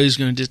everybody's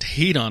going to just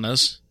hate on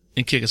us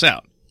and kick us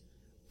out.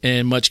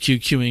 And much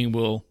queuing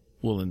will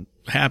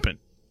happen.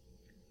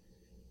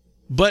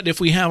 But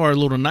if we have our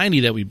little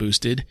 90 that we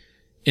boosted,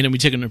 and then we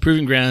take them to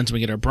Proving Grounds and we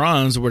get our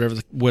bronze or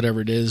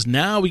whatever it is,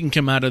 now we can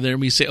come out of there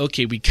and we say,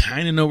 okay, we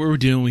kind of know what we're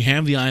doing. We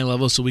have the eye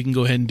level, so we can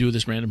go ahead and do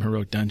this random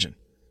heroic dungeon.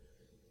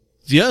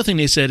 The other thing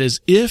they said is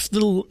if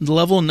the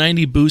level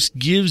 90 boost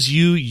gives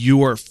you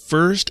your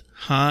first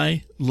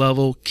high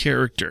level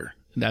character,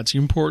 that's the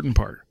important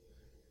part,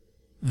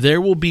 there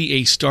will be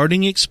a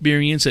starting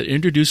experience that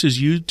introduces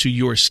you to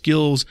your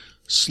skills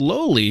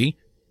slowly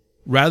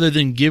rather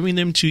than giving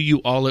them to you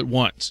all at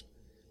once.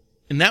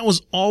 And that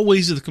was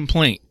always the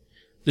complaint,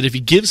 that if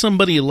you give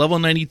somebody a level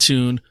 90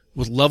 tune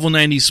with level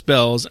 90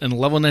 spells and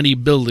level 90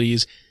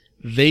 abilities,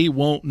 they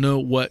won't know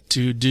what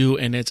to do,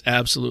 and it's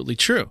absolutely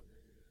true.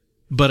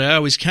 But I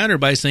always counter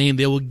by saying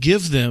they will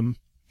give them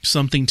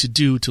something to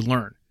do to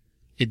learn.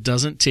 It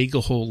doesn't take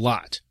a whole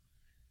lot.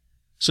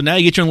 So now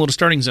you get your own little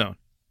starting zone.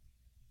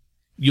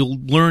 You'll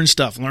learn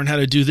stuff, learn how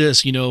to do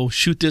this,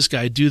 shoot this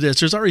guy, do this.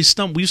 There's already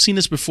stuff. We've seen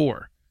this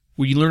before,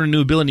 where you learn a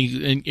new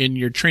ability and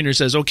your trainer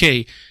says,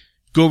 okay,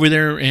 go over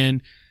there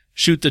and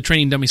shoot the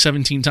training dummy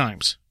 17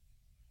 times.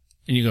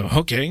 And you go,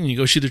 okay, and you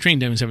go shoot the training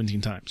dummy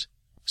 17 times.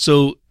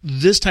 So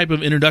this type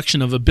of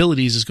introduction of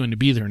abilities is going to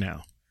be there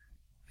now.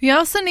 We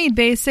also need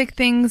basic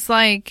things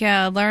like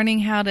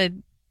learning how to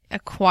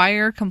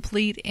acquire,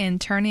 complete,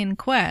 and turn in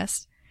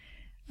quests.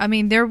 I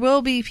mean, there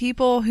will be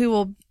people who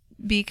will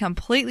be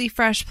completely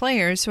fresh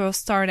players who will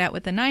start out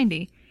with a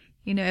 90.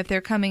 If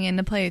they're coming in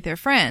to play with their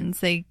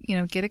friends, they,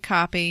 get a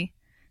copy,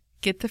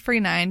 get the free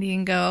 90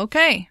 and go,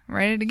 okay,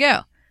 ready to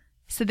go.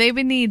 So they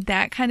would need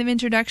that kind of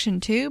introduction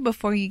too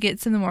before you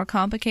get some of the more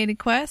complicated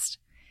quests.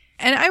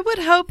 And I would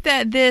hope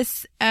that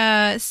this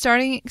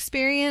starting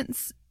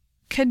experience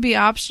could be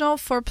optional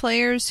for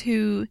players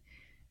who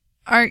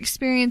are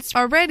experienced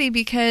already,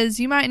 because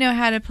you might know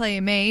how to play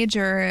a mage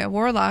or a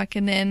warlock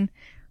and then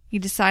you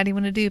decide you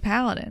want to do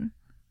paladin.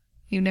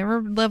 You've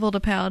never leveled a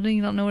paladin.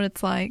 You don't know what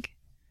it's like.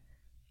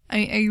 Are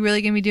you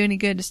really going to be doing any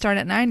good to start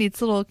at 90?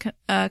 It's a little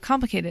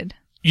complicated.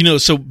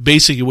 So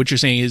basically what you're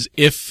saying is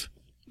if,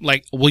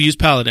 we'll use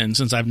paladin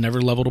since I've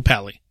never leveled a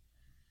pally.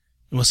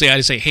 And we'll say, I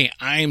just say, hey,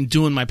 I'm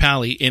doing my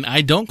pally and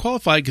I don't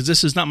qualify because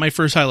this is not my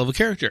first high level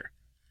character.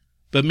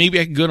 But maybe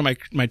I can go to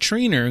my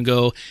trainer and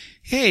go,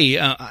 hey,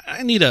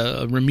 I need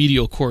a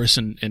remedial course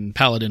in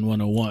Paladin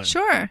 101.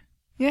 Sure.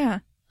 Yeah.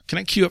 Can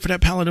I queue up for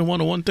that Paladin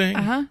 101 thing?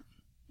 Uh-huh.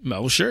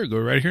 Well, sure. Go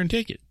right here and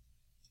take it.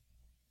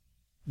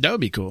 That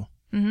would be cool.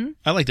 Mm-hmm.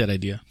 I like that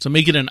idea. So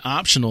make it an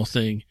optional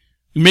thing.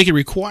 You make it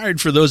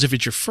required for those if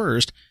it's your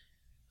first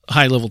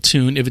high-level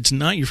tune. If it's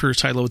not your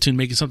first high-level tune,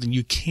 make it something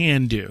you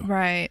can do.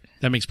 Right.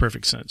 That makes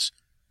perfect sense.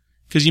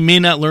 Because you may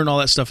not learn all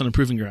that stuff on the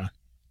Proving Ground.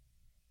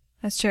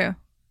 That's true.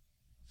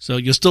 So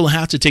you'll still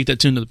have to take that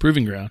tune to the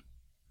Proving Ground.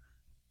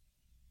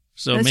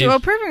 So That's true. Well,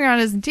 Proving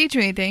Ground doesn't teach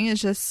you anything.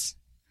 It's just,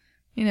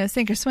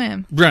 sink or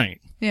swim. Right.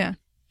 Yeah.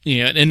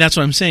 Yeah, and that's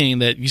what I'm saying,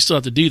 that you still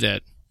have to do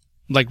that.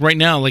 Like right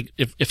now,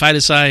 if I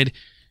decide,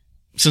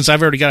 since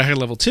I've already got a high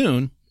level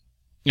tune,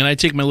 and I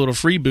take my little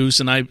free boost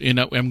and I'm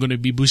going to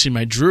be boosting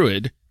my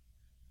druid,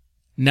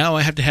 now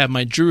I have to have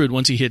my druid,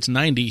 once he hits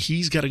 90,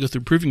 he's got to go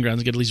through Proving Grounds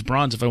and get at least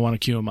bronze if I want to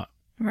queue him up.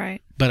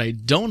 Right. But I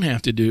don't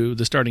have to do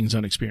the starting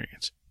zone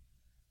experience.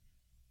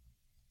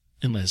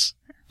 Unless,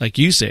 like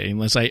you say,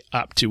 unless I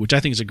opt to, which I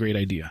think is a great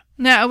idea.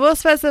 Now, I will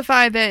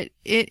specify that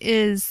it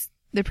is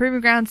the Proving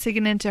Grounds to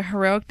get into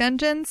heroic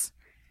dungeons,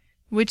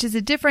 which is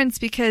a difference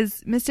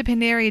because Mists of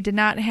Pandaria did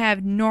not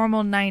have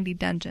normal 90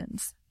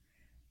 dungeons.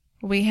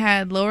 We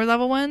had lower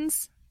level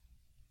ones,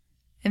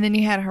 and then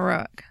you had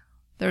heroic.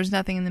 There was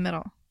nothing in the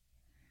middle.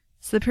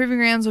 So the Proving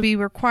Grounds will be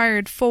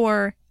required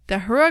for the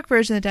heroic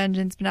version of the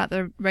dungeons, but not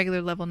the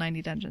regular level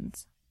 90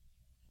 dungeons.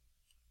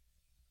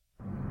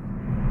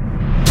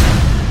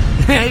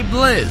 Hey,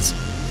 Blizz,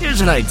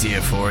 here's an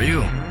idea for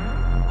you.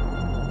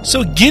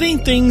 So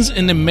getting things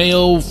in the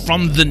mail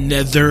from the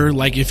Nether,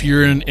 like if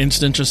you're in an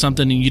instance or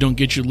something and you don't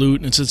get your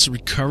loot and it's a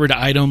recovered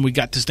item, we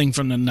got this thing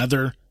from the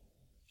Nether.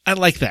 I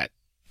like that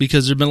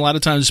because there've been a lot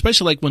of times,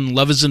 especially like when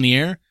love is in the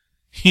air,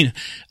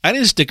 I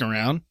didn't stick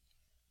around.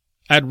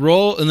 I'd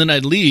roll and then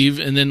I'd leave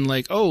and then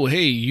oh,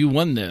 hey, you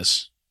won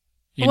this.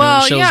 It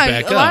shows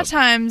back a lot of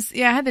times, I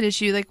had that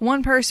issue. Like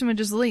one person would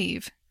just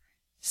leave.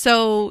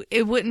 So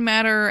it wouldn't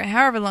matter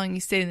however long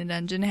you stayed in the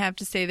dungeon. Have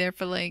to stay there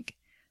for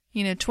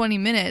 20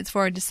 minutes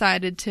before I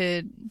decided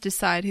to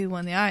decide who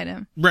won the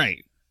item.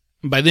 Right.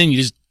 By then you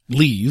just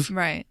leave.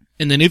 Right.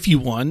 And then if you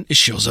won, it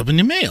shows up in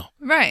the mail.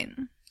 Right.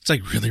 It's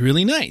like really,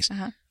 really nice.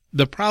 Uh-huh.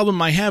 The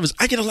problem I have is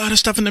I get a lot of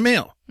stuff in the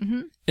mail.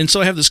 Mm-hmm. And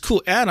so I have this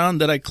cool add-on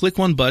that I click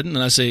one button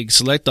and I say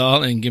select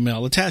all and give me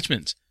all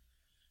attachments.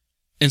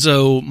 And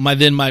so my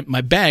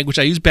bag, which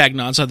I use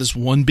Bagnod, so I have this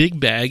one big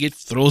bag, it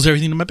throws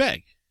everything in my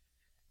bag.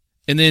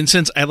 And then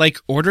since I like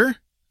Order,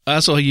 I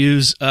also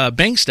use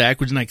Bank Stack,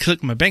 which when I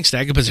click my Bank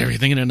Stack, it puts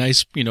everything in a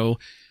nice,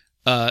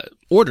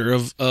 order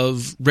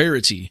of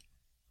rarity,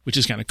 which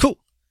is kind of cool.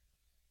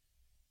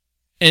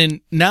 And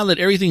now that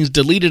everything's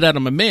deleted out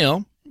of my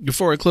mail,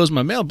 before I close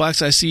my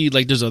mailbox, I see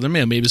there's other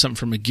mail, maybe something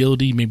from a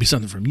guildie, maybe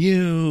something from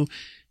you.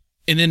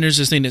 And then there's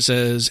this thing that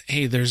says,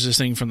 hey, there's this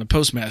thing from the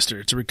postmaster.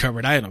 It's a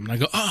recovered item. And I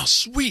go, oh,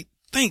 sweet.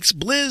 Thanks,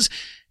 Blizz.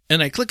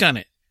 And I click on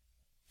it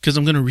because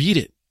I'm going to read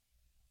it.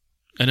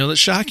 I know that's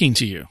shocking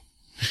to you.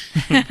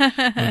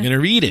 I'm going to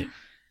read it.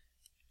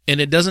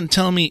 And it doesn't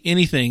tell me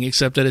anything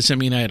except that it sent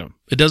me an item.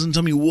 It doesn't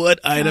tell me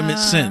what item it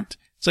sent.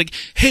 It's like,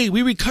 hey,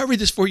 we recovered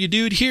this for you,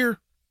 dude. Here.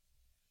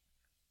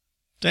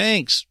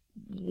 Thanks.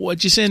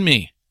 What'd you send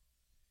me?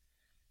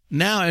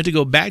 Now I have to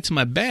go back to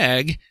my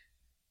bag,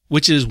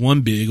 which is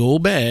one big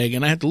old bag,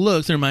 and I have to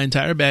look through my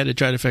entire bag to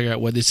try to figure out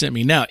what they sent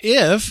me. Now,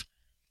 if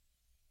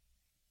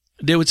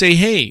they would say,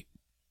 hey,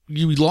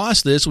 you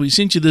lost this, we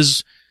sent you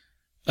this,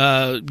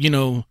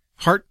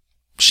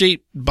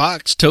 heart-shaped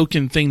box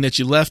token thing that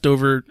you left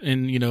over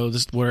in,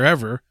 this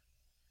wherever,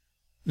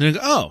 then I go,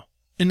 oh,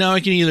 and now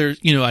I can either,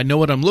 I know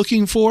what I'm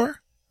looking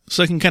for,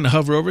 so I can kind of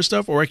hover over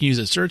stuff, or I can use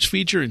a search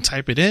feature and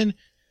type it in.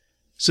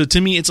 So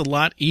to me, it's a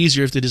lot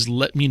easier if they just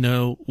let me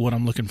know what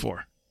I'm looking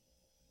for,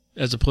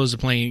 as opposed to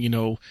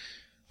playing,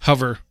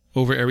 hover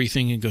over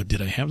everything and go,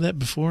 did I have that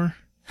before?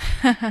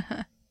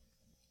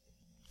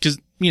 Because,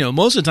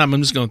 most of the time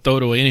I'm just going to throw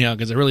it away anyhow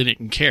because I really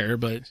didn't care.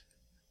 But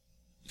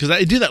because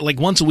I do that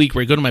once a week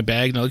where I go to my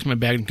bag and I look at my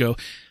bag and go,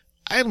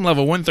 item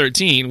level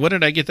 113. What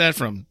did I get that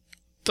from?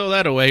 Throw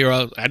that away,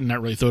 or I'd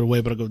not really throw it away,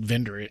 but I'll go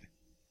vendor it.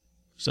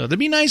 So that'd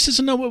be nice just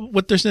to know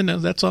what they're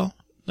sending. That's all.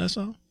 That's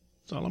all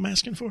I'm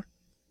asking for.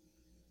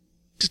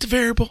 Just a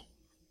variable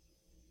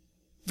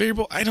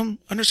item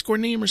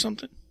 _name or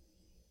something.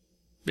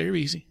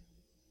 Very easy.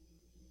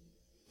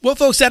 Well,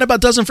 folks, that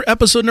about does it for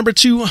episode number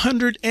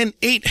 208.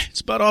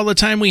 It's about all the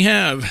time we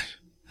have.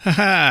 Ha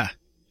ha.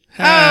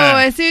 Oh,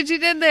 I see what you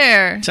did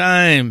there.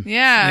 Time.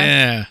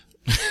 Yeah.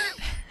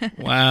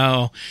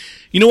 Wow.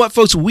 You know what,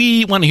 folks?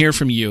 We want to hear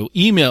from you.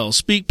 Email,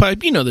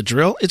 SpeakPipe, you know the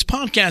drill. It's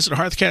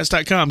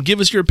podcast@hearthcast.com.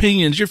 Give us your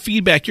opinions, your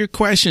feedback, your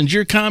questions,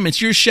 your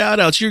comments, your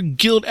shout-outs, your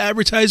guild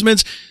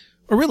advertisements,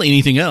 or really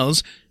anything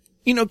else.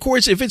 Of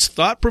course, if it's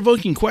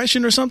thought-provoking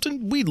question or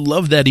something, we'd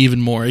love that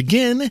even more.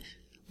 Again,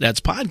 that's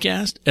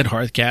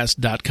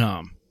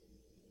podcast@hearthcast.com.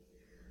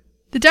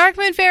 The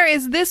Darkmoon Fair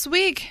is this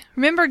week.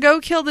 Remember, go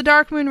kill the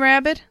Darkmoon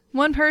Rabbit.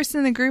 One person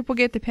in the group will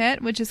get the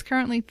pet, which is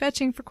currently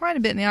fetching for quite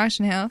a bit in the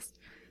auction house.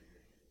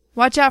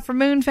 Watch out for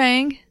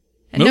Moonfang.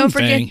 And don't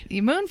forget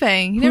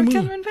Moonfang. You never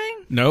killed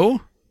Moonfang?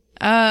 No.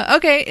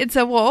 Okay, it's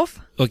a wolf.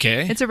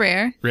 Okay. It's a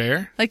rare.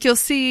 Rare. You'll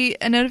see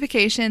a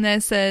notification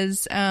that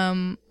says,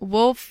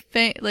 wolf,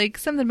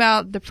 something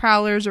about the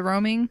prowlers are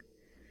roaming.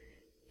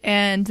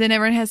 And then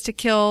everyone has to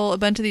kill a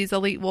bunch of these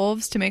elite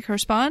wolves to make her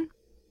spawn.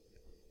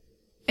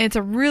 And it's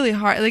a really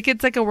hard,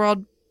 it's like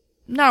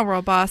not a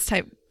world boss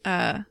type,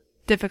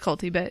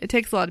 difficulty, but it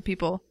takes a lot of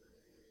people.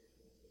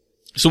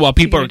 So while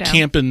people are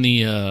camping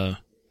the,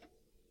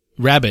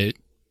 rabbit,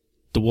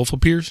 the wolf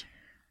appears?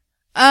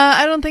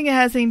 I don't think it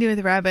has anything to do with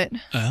the rabbit.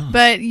 Oh.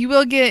 But you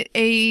will get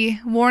a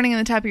warning on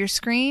the top of your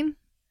screen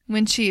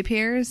when she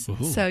appears.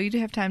 Ooh. So you do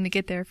have time to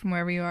get there from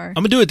wherever you are. I'm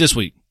going to do it this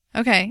week.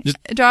 Okay.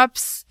 It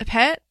drops a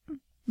pet,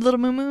 little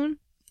Moon.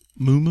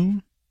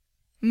 Moon?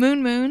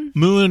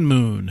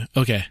 Moon.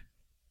 Okay.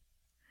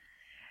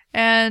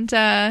 And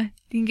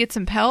you can get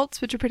some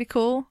pelts, which are pretty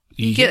cool.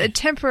 You can get a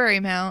temporary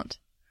mount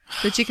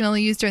that you can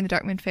only use during the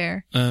Darkmoon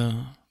Fair.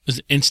 Is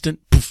it instant?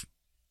 Poof.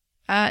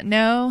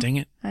 No. Dang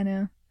it. I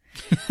know.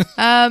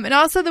 And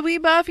also the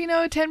Wii buff,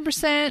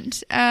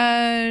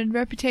 10%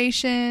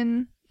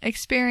 reputation,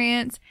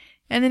 experience.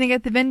 And then you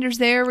get the vendors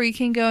there where you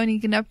can go and you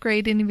can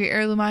upgrade any of your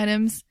heirloom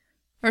items,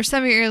 or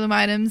some of your heirloom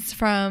items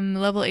from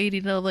level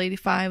 80 to level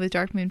 85 with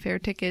Darkmoon Fair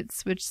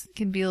tickets, which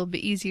can be a little bit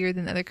easier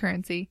than other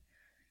currency.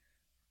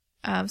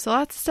 So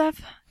lots of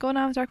stuff going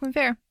on with Darkmoon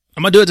Fair.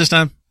 I'm going to do it this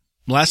time.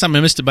 Last time I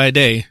missed it by a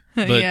day,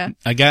 but yeah.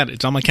 I got it.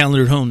 It's on my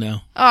calendar at home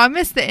now. Oh, I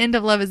missed the end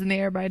of Love is in the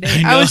Air by a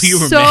day. I was you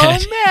were so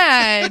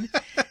mad.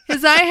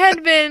 Because I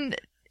had been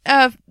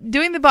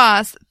doing the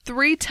boss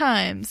 3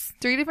 times,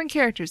 3 different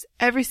characters,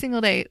 every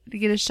single day to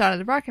get a shot at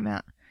the rocket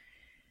mount.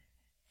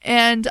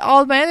 And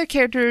all of my other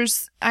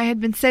characters, I had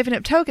been saving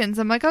up tokens.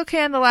 I'm like,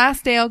 okay, on the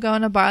last day I'll go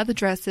and I'll buy the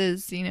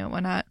dresses,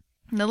 whatnot.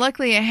 Now,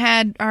 luckily I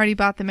had already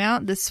bought the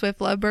mount, this Swift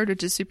Lovebird,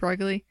 which is super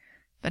ugly,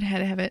 but I had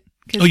to have it.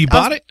 Oh, you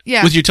bought it?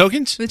 Yeah. With your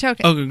tokens? With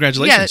tokens. Oh,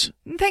 congratulations.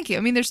 Yeah, thank you.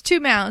 I mean, there's 2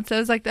 mounts, so it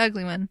was like the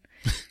ugly one.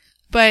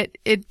 But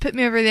it put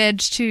me over the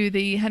edge to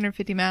the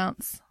 150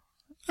 mounts.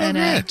 Oh,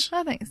 great.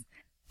 Oh, thanks.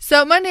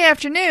 So Monday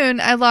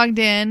afternoon, I logged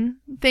in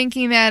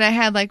thinking that I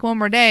had like one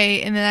more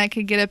day and then I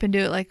could get up and do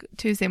it like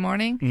Tuesday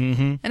morning.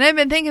 Mm-hmm. And I've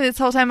been thinking this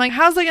whole time, like,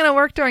 how's it going to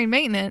work during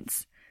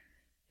maintenance?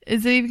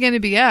 Is it even going to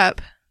be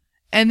up?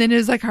 And then it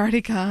was like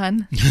already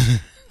gone.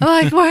 I'm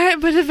like,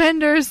 what? But the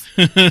vendors,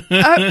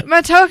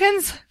 my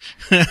tokens,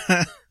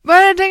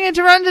 why did I get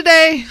to run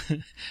today?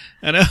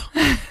 I know.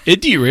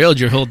 It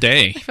derailed your whole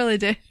day. It really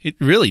did. It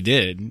really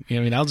did. I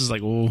mean, I was just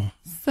like, well,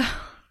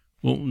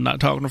 not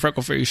talking to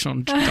Freckleface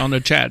on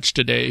the chats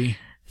today.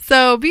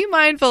 So be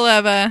mindful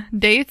of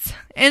dates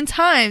and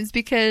times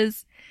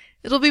because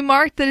it'll be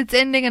marked that it's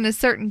ending on a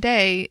certain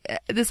day.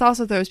 This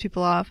also throws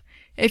people off.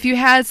 If you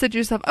had said to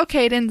yourself,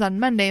 okay, it ends on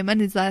Monday,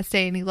 Monday's the last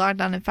day, and you logged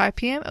on at 5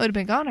 p.m., it would have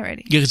been gone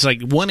already. Yeah, it's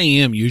like 1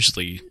 a.m.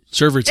 usually,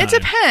 server time. It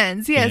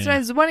depends. Yeah,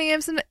 sometimes it's 1 a.m.,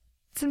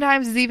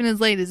 sometimes it's even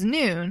as late as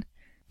noon.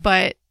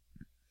 But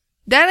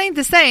that ain't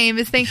the same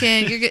as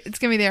thinking it's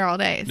going to be there all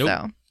day.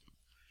 Nope.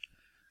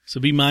 So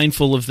be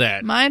mindful of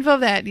that. Mindful of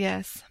that,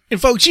 yes. And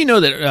folks, you know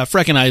that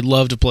Freck and I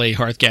love to play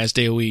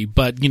Hearthcast AoE,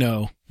 but,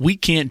 we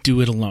can't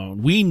do it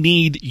alone. We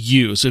need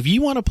you. So if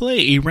you want to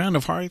play a round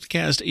of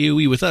Hearthcast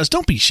AoE with us,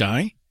 don't be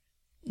shy.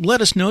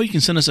 Let us know. You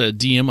can send us a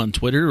DM on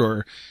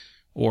Twitter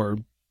or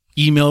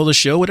email the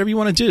show, whatever you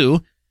want to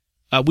do.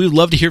 We would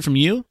love to hear from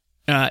you.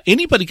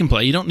 Anybody can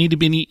play. You don't need to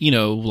be,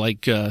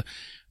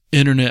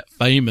 internet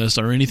famous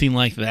or anything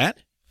like that.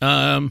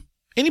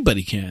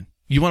 Anybody can.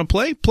 You want to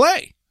play?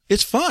 Play.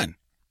 It's fun.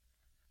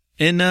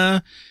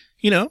 And,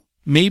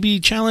 maybe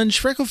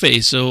challenge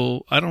Freckleface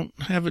so I don't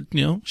have it,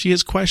 she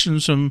has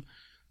questions from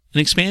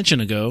an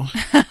expansion ago.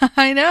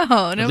 I know.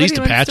 Nobody At least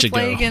a wants patch to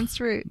play ago. against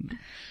Root.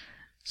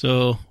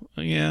 So,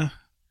 yeah,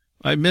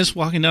 I miss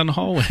walking down the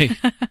hallway.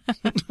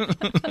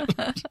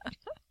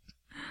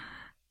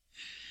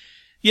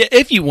 Yeah,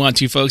 if you want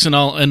to, folks, in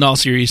all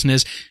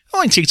seriousness, it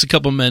only takes a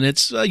couple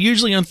minutes,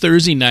 usually on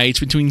Thursday nights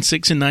between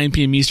 6 and 9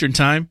 p.m. Eastern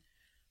Time.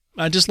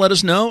 Just let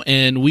us know,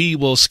 and we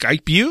will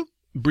Skype you,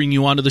 bring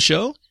you onto the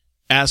show,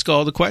 ask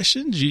all the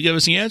questions, you give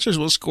us the answers,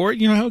 we'll score it,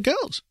 you know how it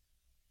goes.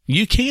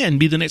 You can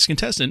be the next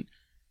contestant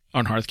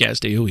on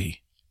Hearthcast AoE.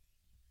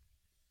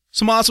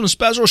 Some awesome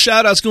special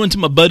shout-outs going to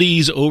my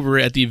buddies over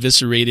at the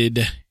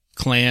Eviscerated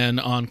clan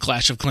on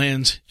Clash of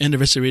Clans and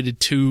Eviscerated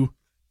 2.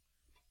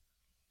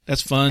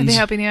 That's fun. Are they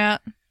helping you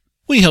out?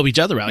 We help each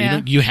other out.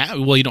 Yeah. You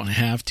don't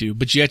have to,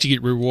 but you actually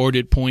get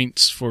rewarded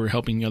points for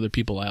helping other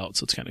people out,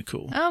 so it's kind of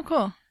cool. Oh,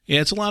 cool.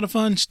 Yeah, it's a lot of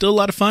fun. Still a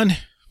lot of fun.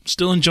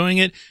 Still enjoying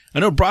it. I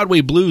know Broadway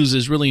Blues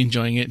is really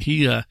enjoying it.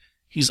 He's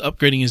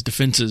upgrading his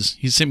defenses.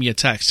 He sent me a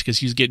text because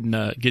he's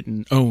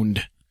getting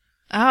owned.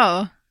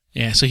 Oh.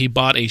 Yeah, so he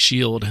bought a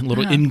shield, a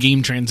little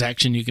in-game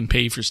transaction you can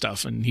pay for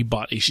stuff, and he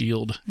bought a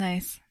shield.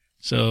 Nice.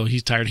 So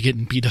he's tired of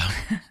getting beat up.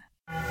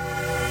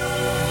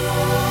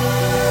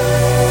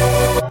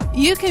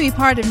 You can be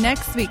part of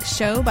next week's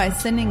show by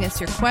sending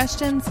us your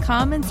questions,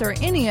 comments, or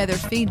any other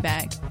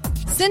feedback.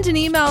 Send an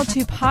email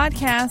to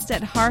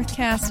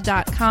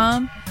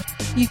podcast@hearthcast.com.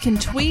 You can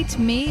tweet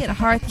me at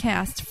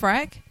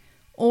HearthcastFreck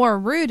or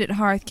Root at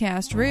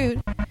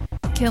HearthcastRoot.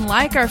 You can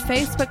like our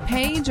Facebook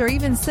page or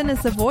even send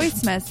us a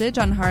voice message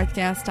on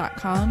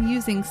hearthcast.com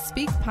using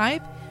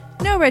SpeakPipe.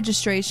 No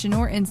registration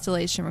or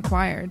installation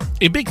required.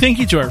 A big thank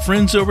you to our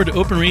friends over at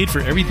OpenRaid for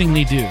everything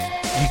they do.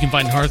 You can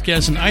find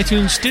Hearthcast on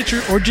iTunes,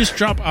 Stitcher, or just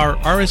drop our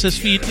RSS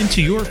feed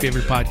into your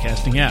favorite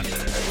podcasting app.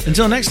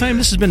 Until next time,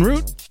 this has been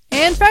Root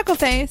And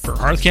Freckleface for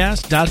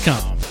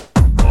Hearthcast.com.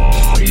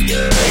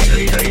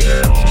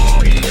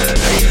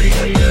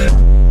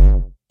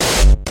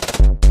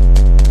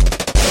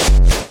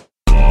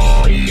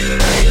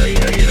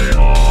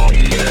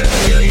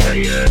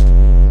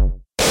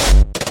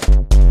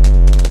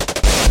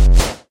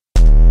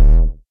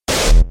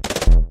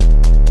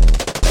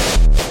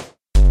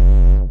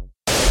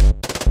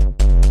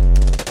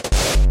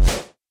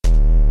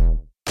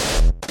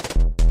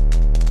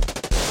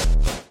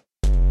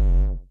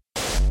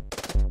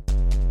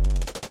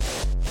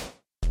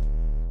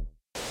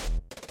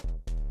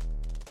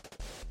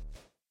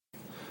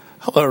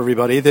 Hello,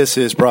 everybody. This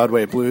is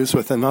Broadway Blues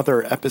with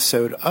another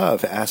episode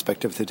of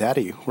Aspect of the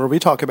Daddy, where we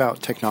talk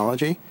about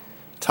technology,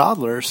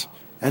 toddlers,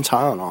 and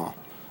Tylenol.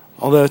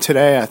 Although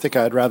today I think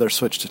I'd rather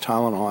switch to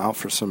Tylenol out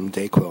for some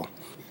Dayquil.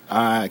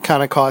 I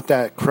kind of caught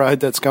that crud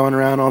that's going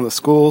around on the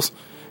schools.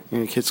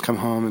 Kids come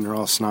home and they're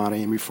all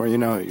snotty, and before you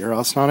know it, you're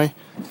all snotty.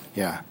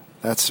 Yeah,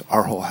 that's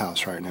our whole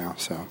house right now.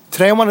 So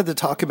today I wanted to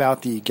talk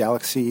about the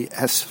Galaxy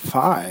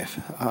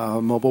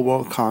S5. Mobile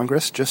World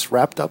Congress just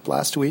wrapped up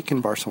last week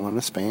in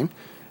Barcelona, Spain.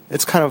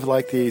 It's kind of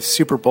like the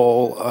Super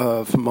Bowl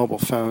of mobile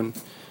phone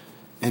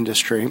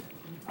industry.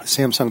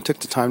 Samsung took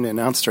the time to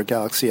announce their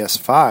Galaxy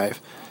S5,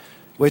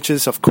 which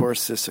is, of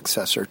course, the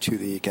successor to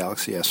the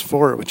Galaxy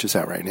S4, which is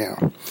out right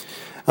now.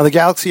 Now, the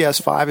Galaxy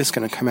S5 is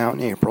going to come out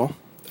in April.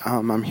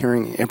 I'm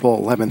hearing April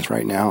 11th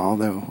right now,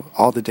 although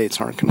all the dates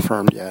aren't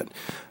confirmed yet.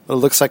 It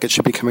looks like it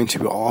should be coming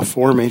to all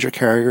 4 major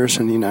carriers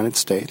in the United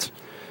States.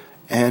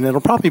 And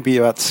it'll probably be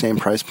about the same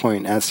price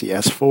point as the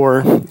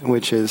S4,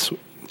 which is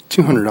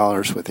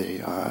 $200 with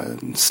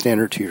a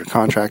standard 2-year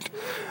contract,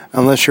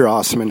 unless you're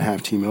awesome and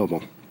have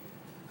T-Mobile.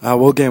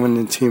 We'll get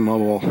into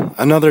T-Mobile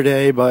another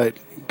day, but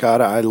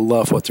God, I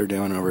love what they're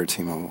doing over at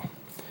T-Mobile.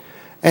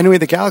 Anyway,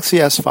 the Galaxy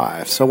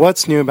S5. So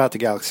what's new about the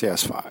Galaxy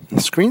S5? The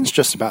screen's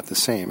just about the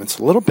same. It's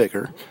a little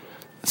bigger.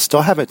 It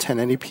still have a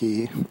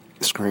 1080p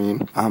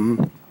screen.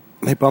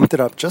 They bumped it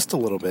up just a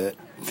little bit.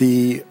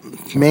 The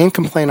main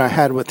complaint I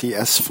had with the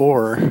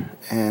S4,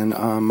 and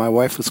my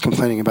wife was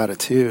complaining about it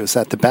too, is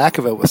that the back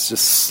of it was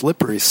just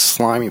slippery,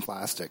 slimy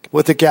plastic.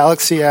 With the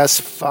Galaxy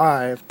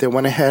S5, they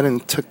went ahead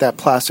and took that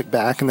plastic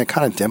back and they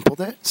kind of dimpled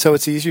it, so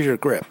it's easier to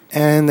grip.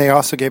 And they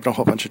also gave it a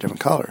whole bunch of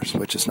different colors,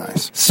 which is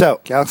nice. So,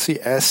 Galaxy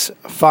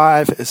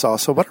S5 is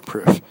also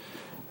waterproof.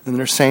 And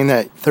they're saying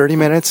that 30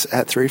 minutes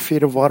at 3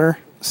 feet of water,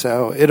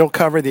 so it'll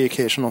cover the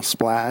occasional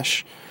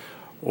splash,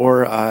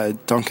 or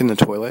dunk in the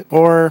toilet,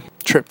 or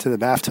trip to the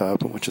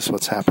bathtub, which is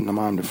what's happened to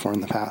Mom before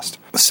in the past.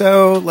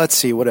 So let's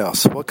see, what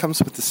else? What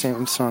comes with the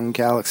Samsung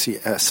Galaxy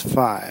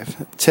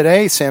S5?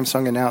 Today,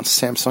 Samsung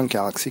announced Samsung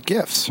Galaxy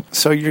Gifts.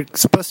 So you're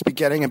supposed to be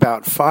getting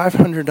about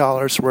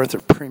 $500 worth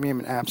of premium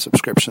and app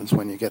subscriptions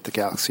when you get the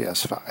Galaxy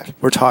S5.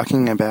 We're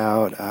talking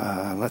about,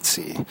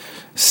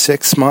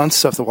 6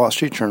 months of the Wall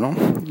Street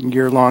Journal,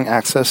 year-long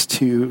access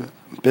to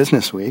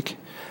Business Week.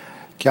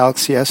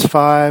 Galaxy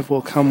S5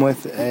 will come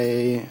with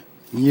a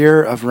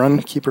year of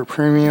Runkeeper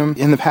Premium.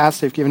 In the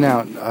past, they've given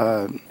out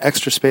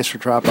extra space for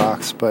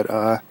Dropbox, but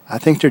I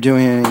think they're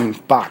doing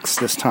Box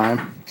this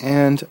time.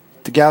 And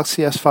the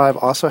Galaxy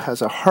S5 also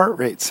has a heart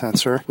rate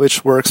sensor,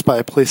 which works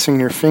by placing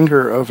your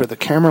finger over the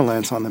camera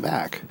lens on the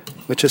back,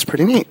 which is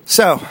pretty neat.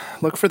 So,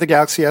 look for the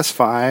Galaxy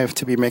S5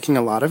 to be making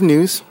a lot of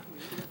news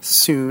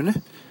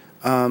soon.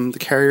 The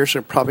carriers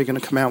are probably going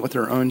to come out with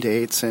their own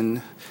dates,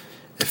 and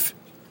if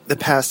the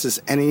past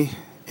is any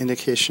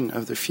indication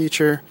of the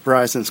future,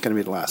 Verizon's going to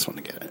be the last one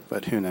to get it,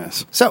 but who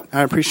knows. So,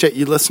 I appreciate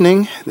you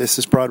listening. This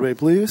is Broadway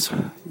Blues.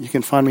 You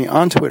can find me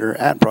on Twitter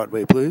at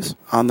Broadway Blues,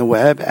 on the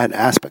web at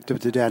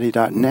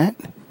aspectofthedaddy.net,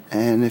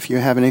 and if you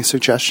have any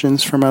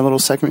suggestions for my little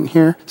segment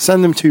here,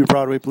 send them to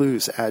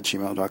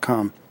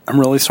broadwayblues@gmail.com. I'm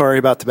really sorry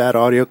about the bad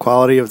audio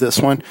quality of this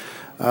one.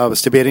 I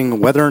was debating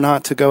whether or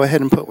not to go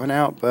ahead and put one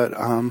out, but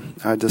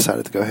I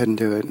decided to go ahead and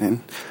do it,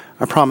 and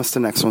I promise the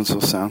next ones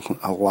will sound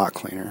a lot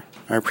cleaner.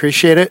 I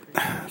appreciate it.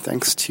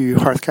 Thanks to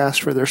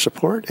Hearthcast for their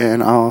support,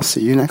 and I'll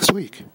see you next week.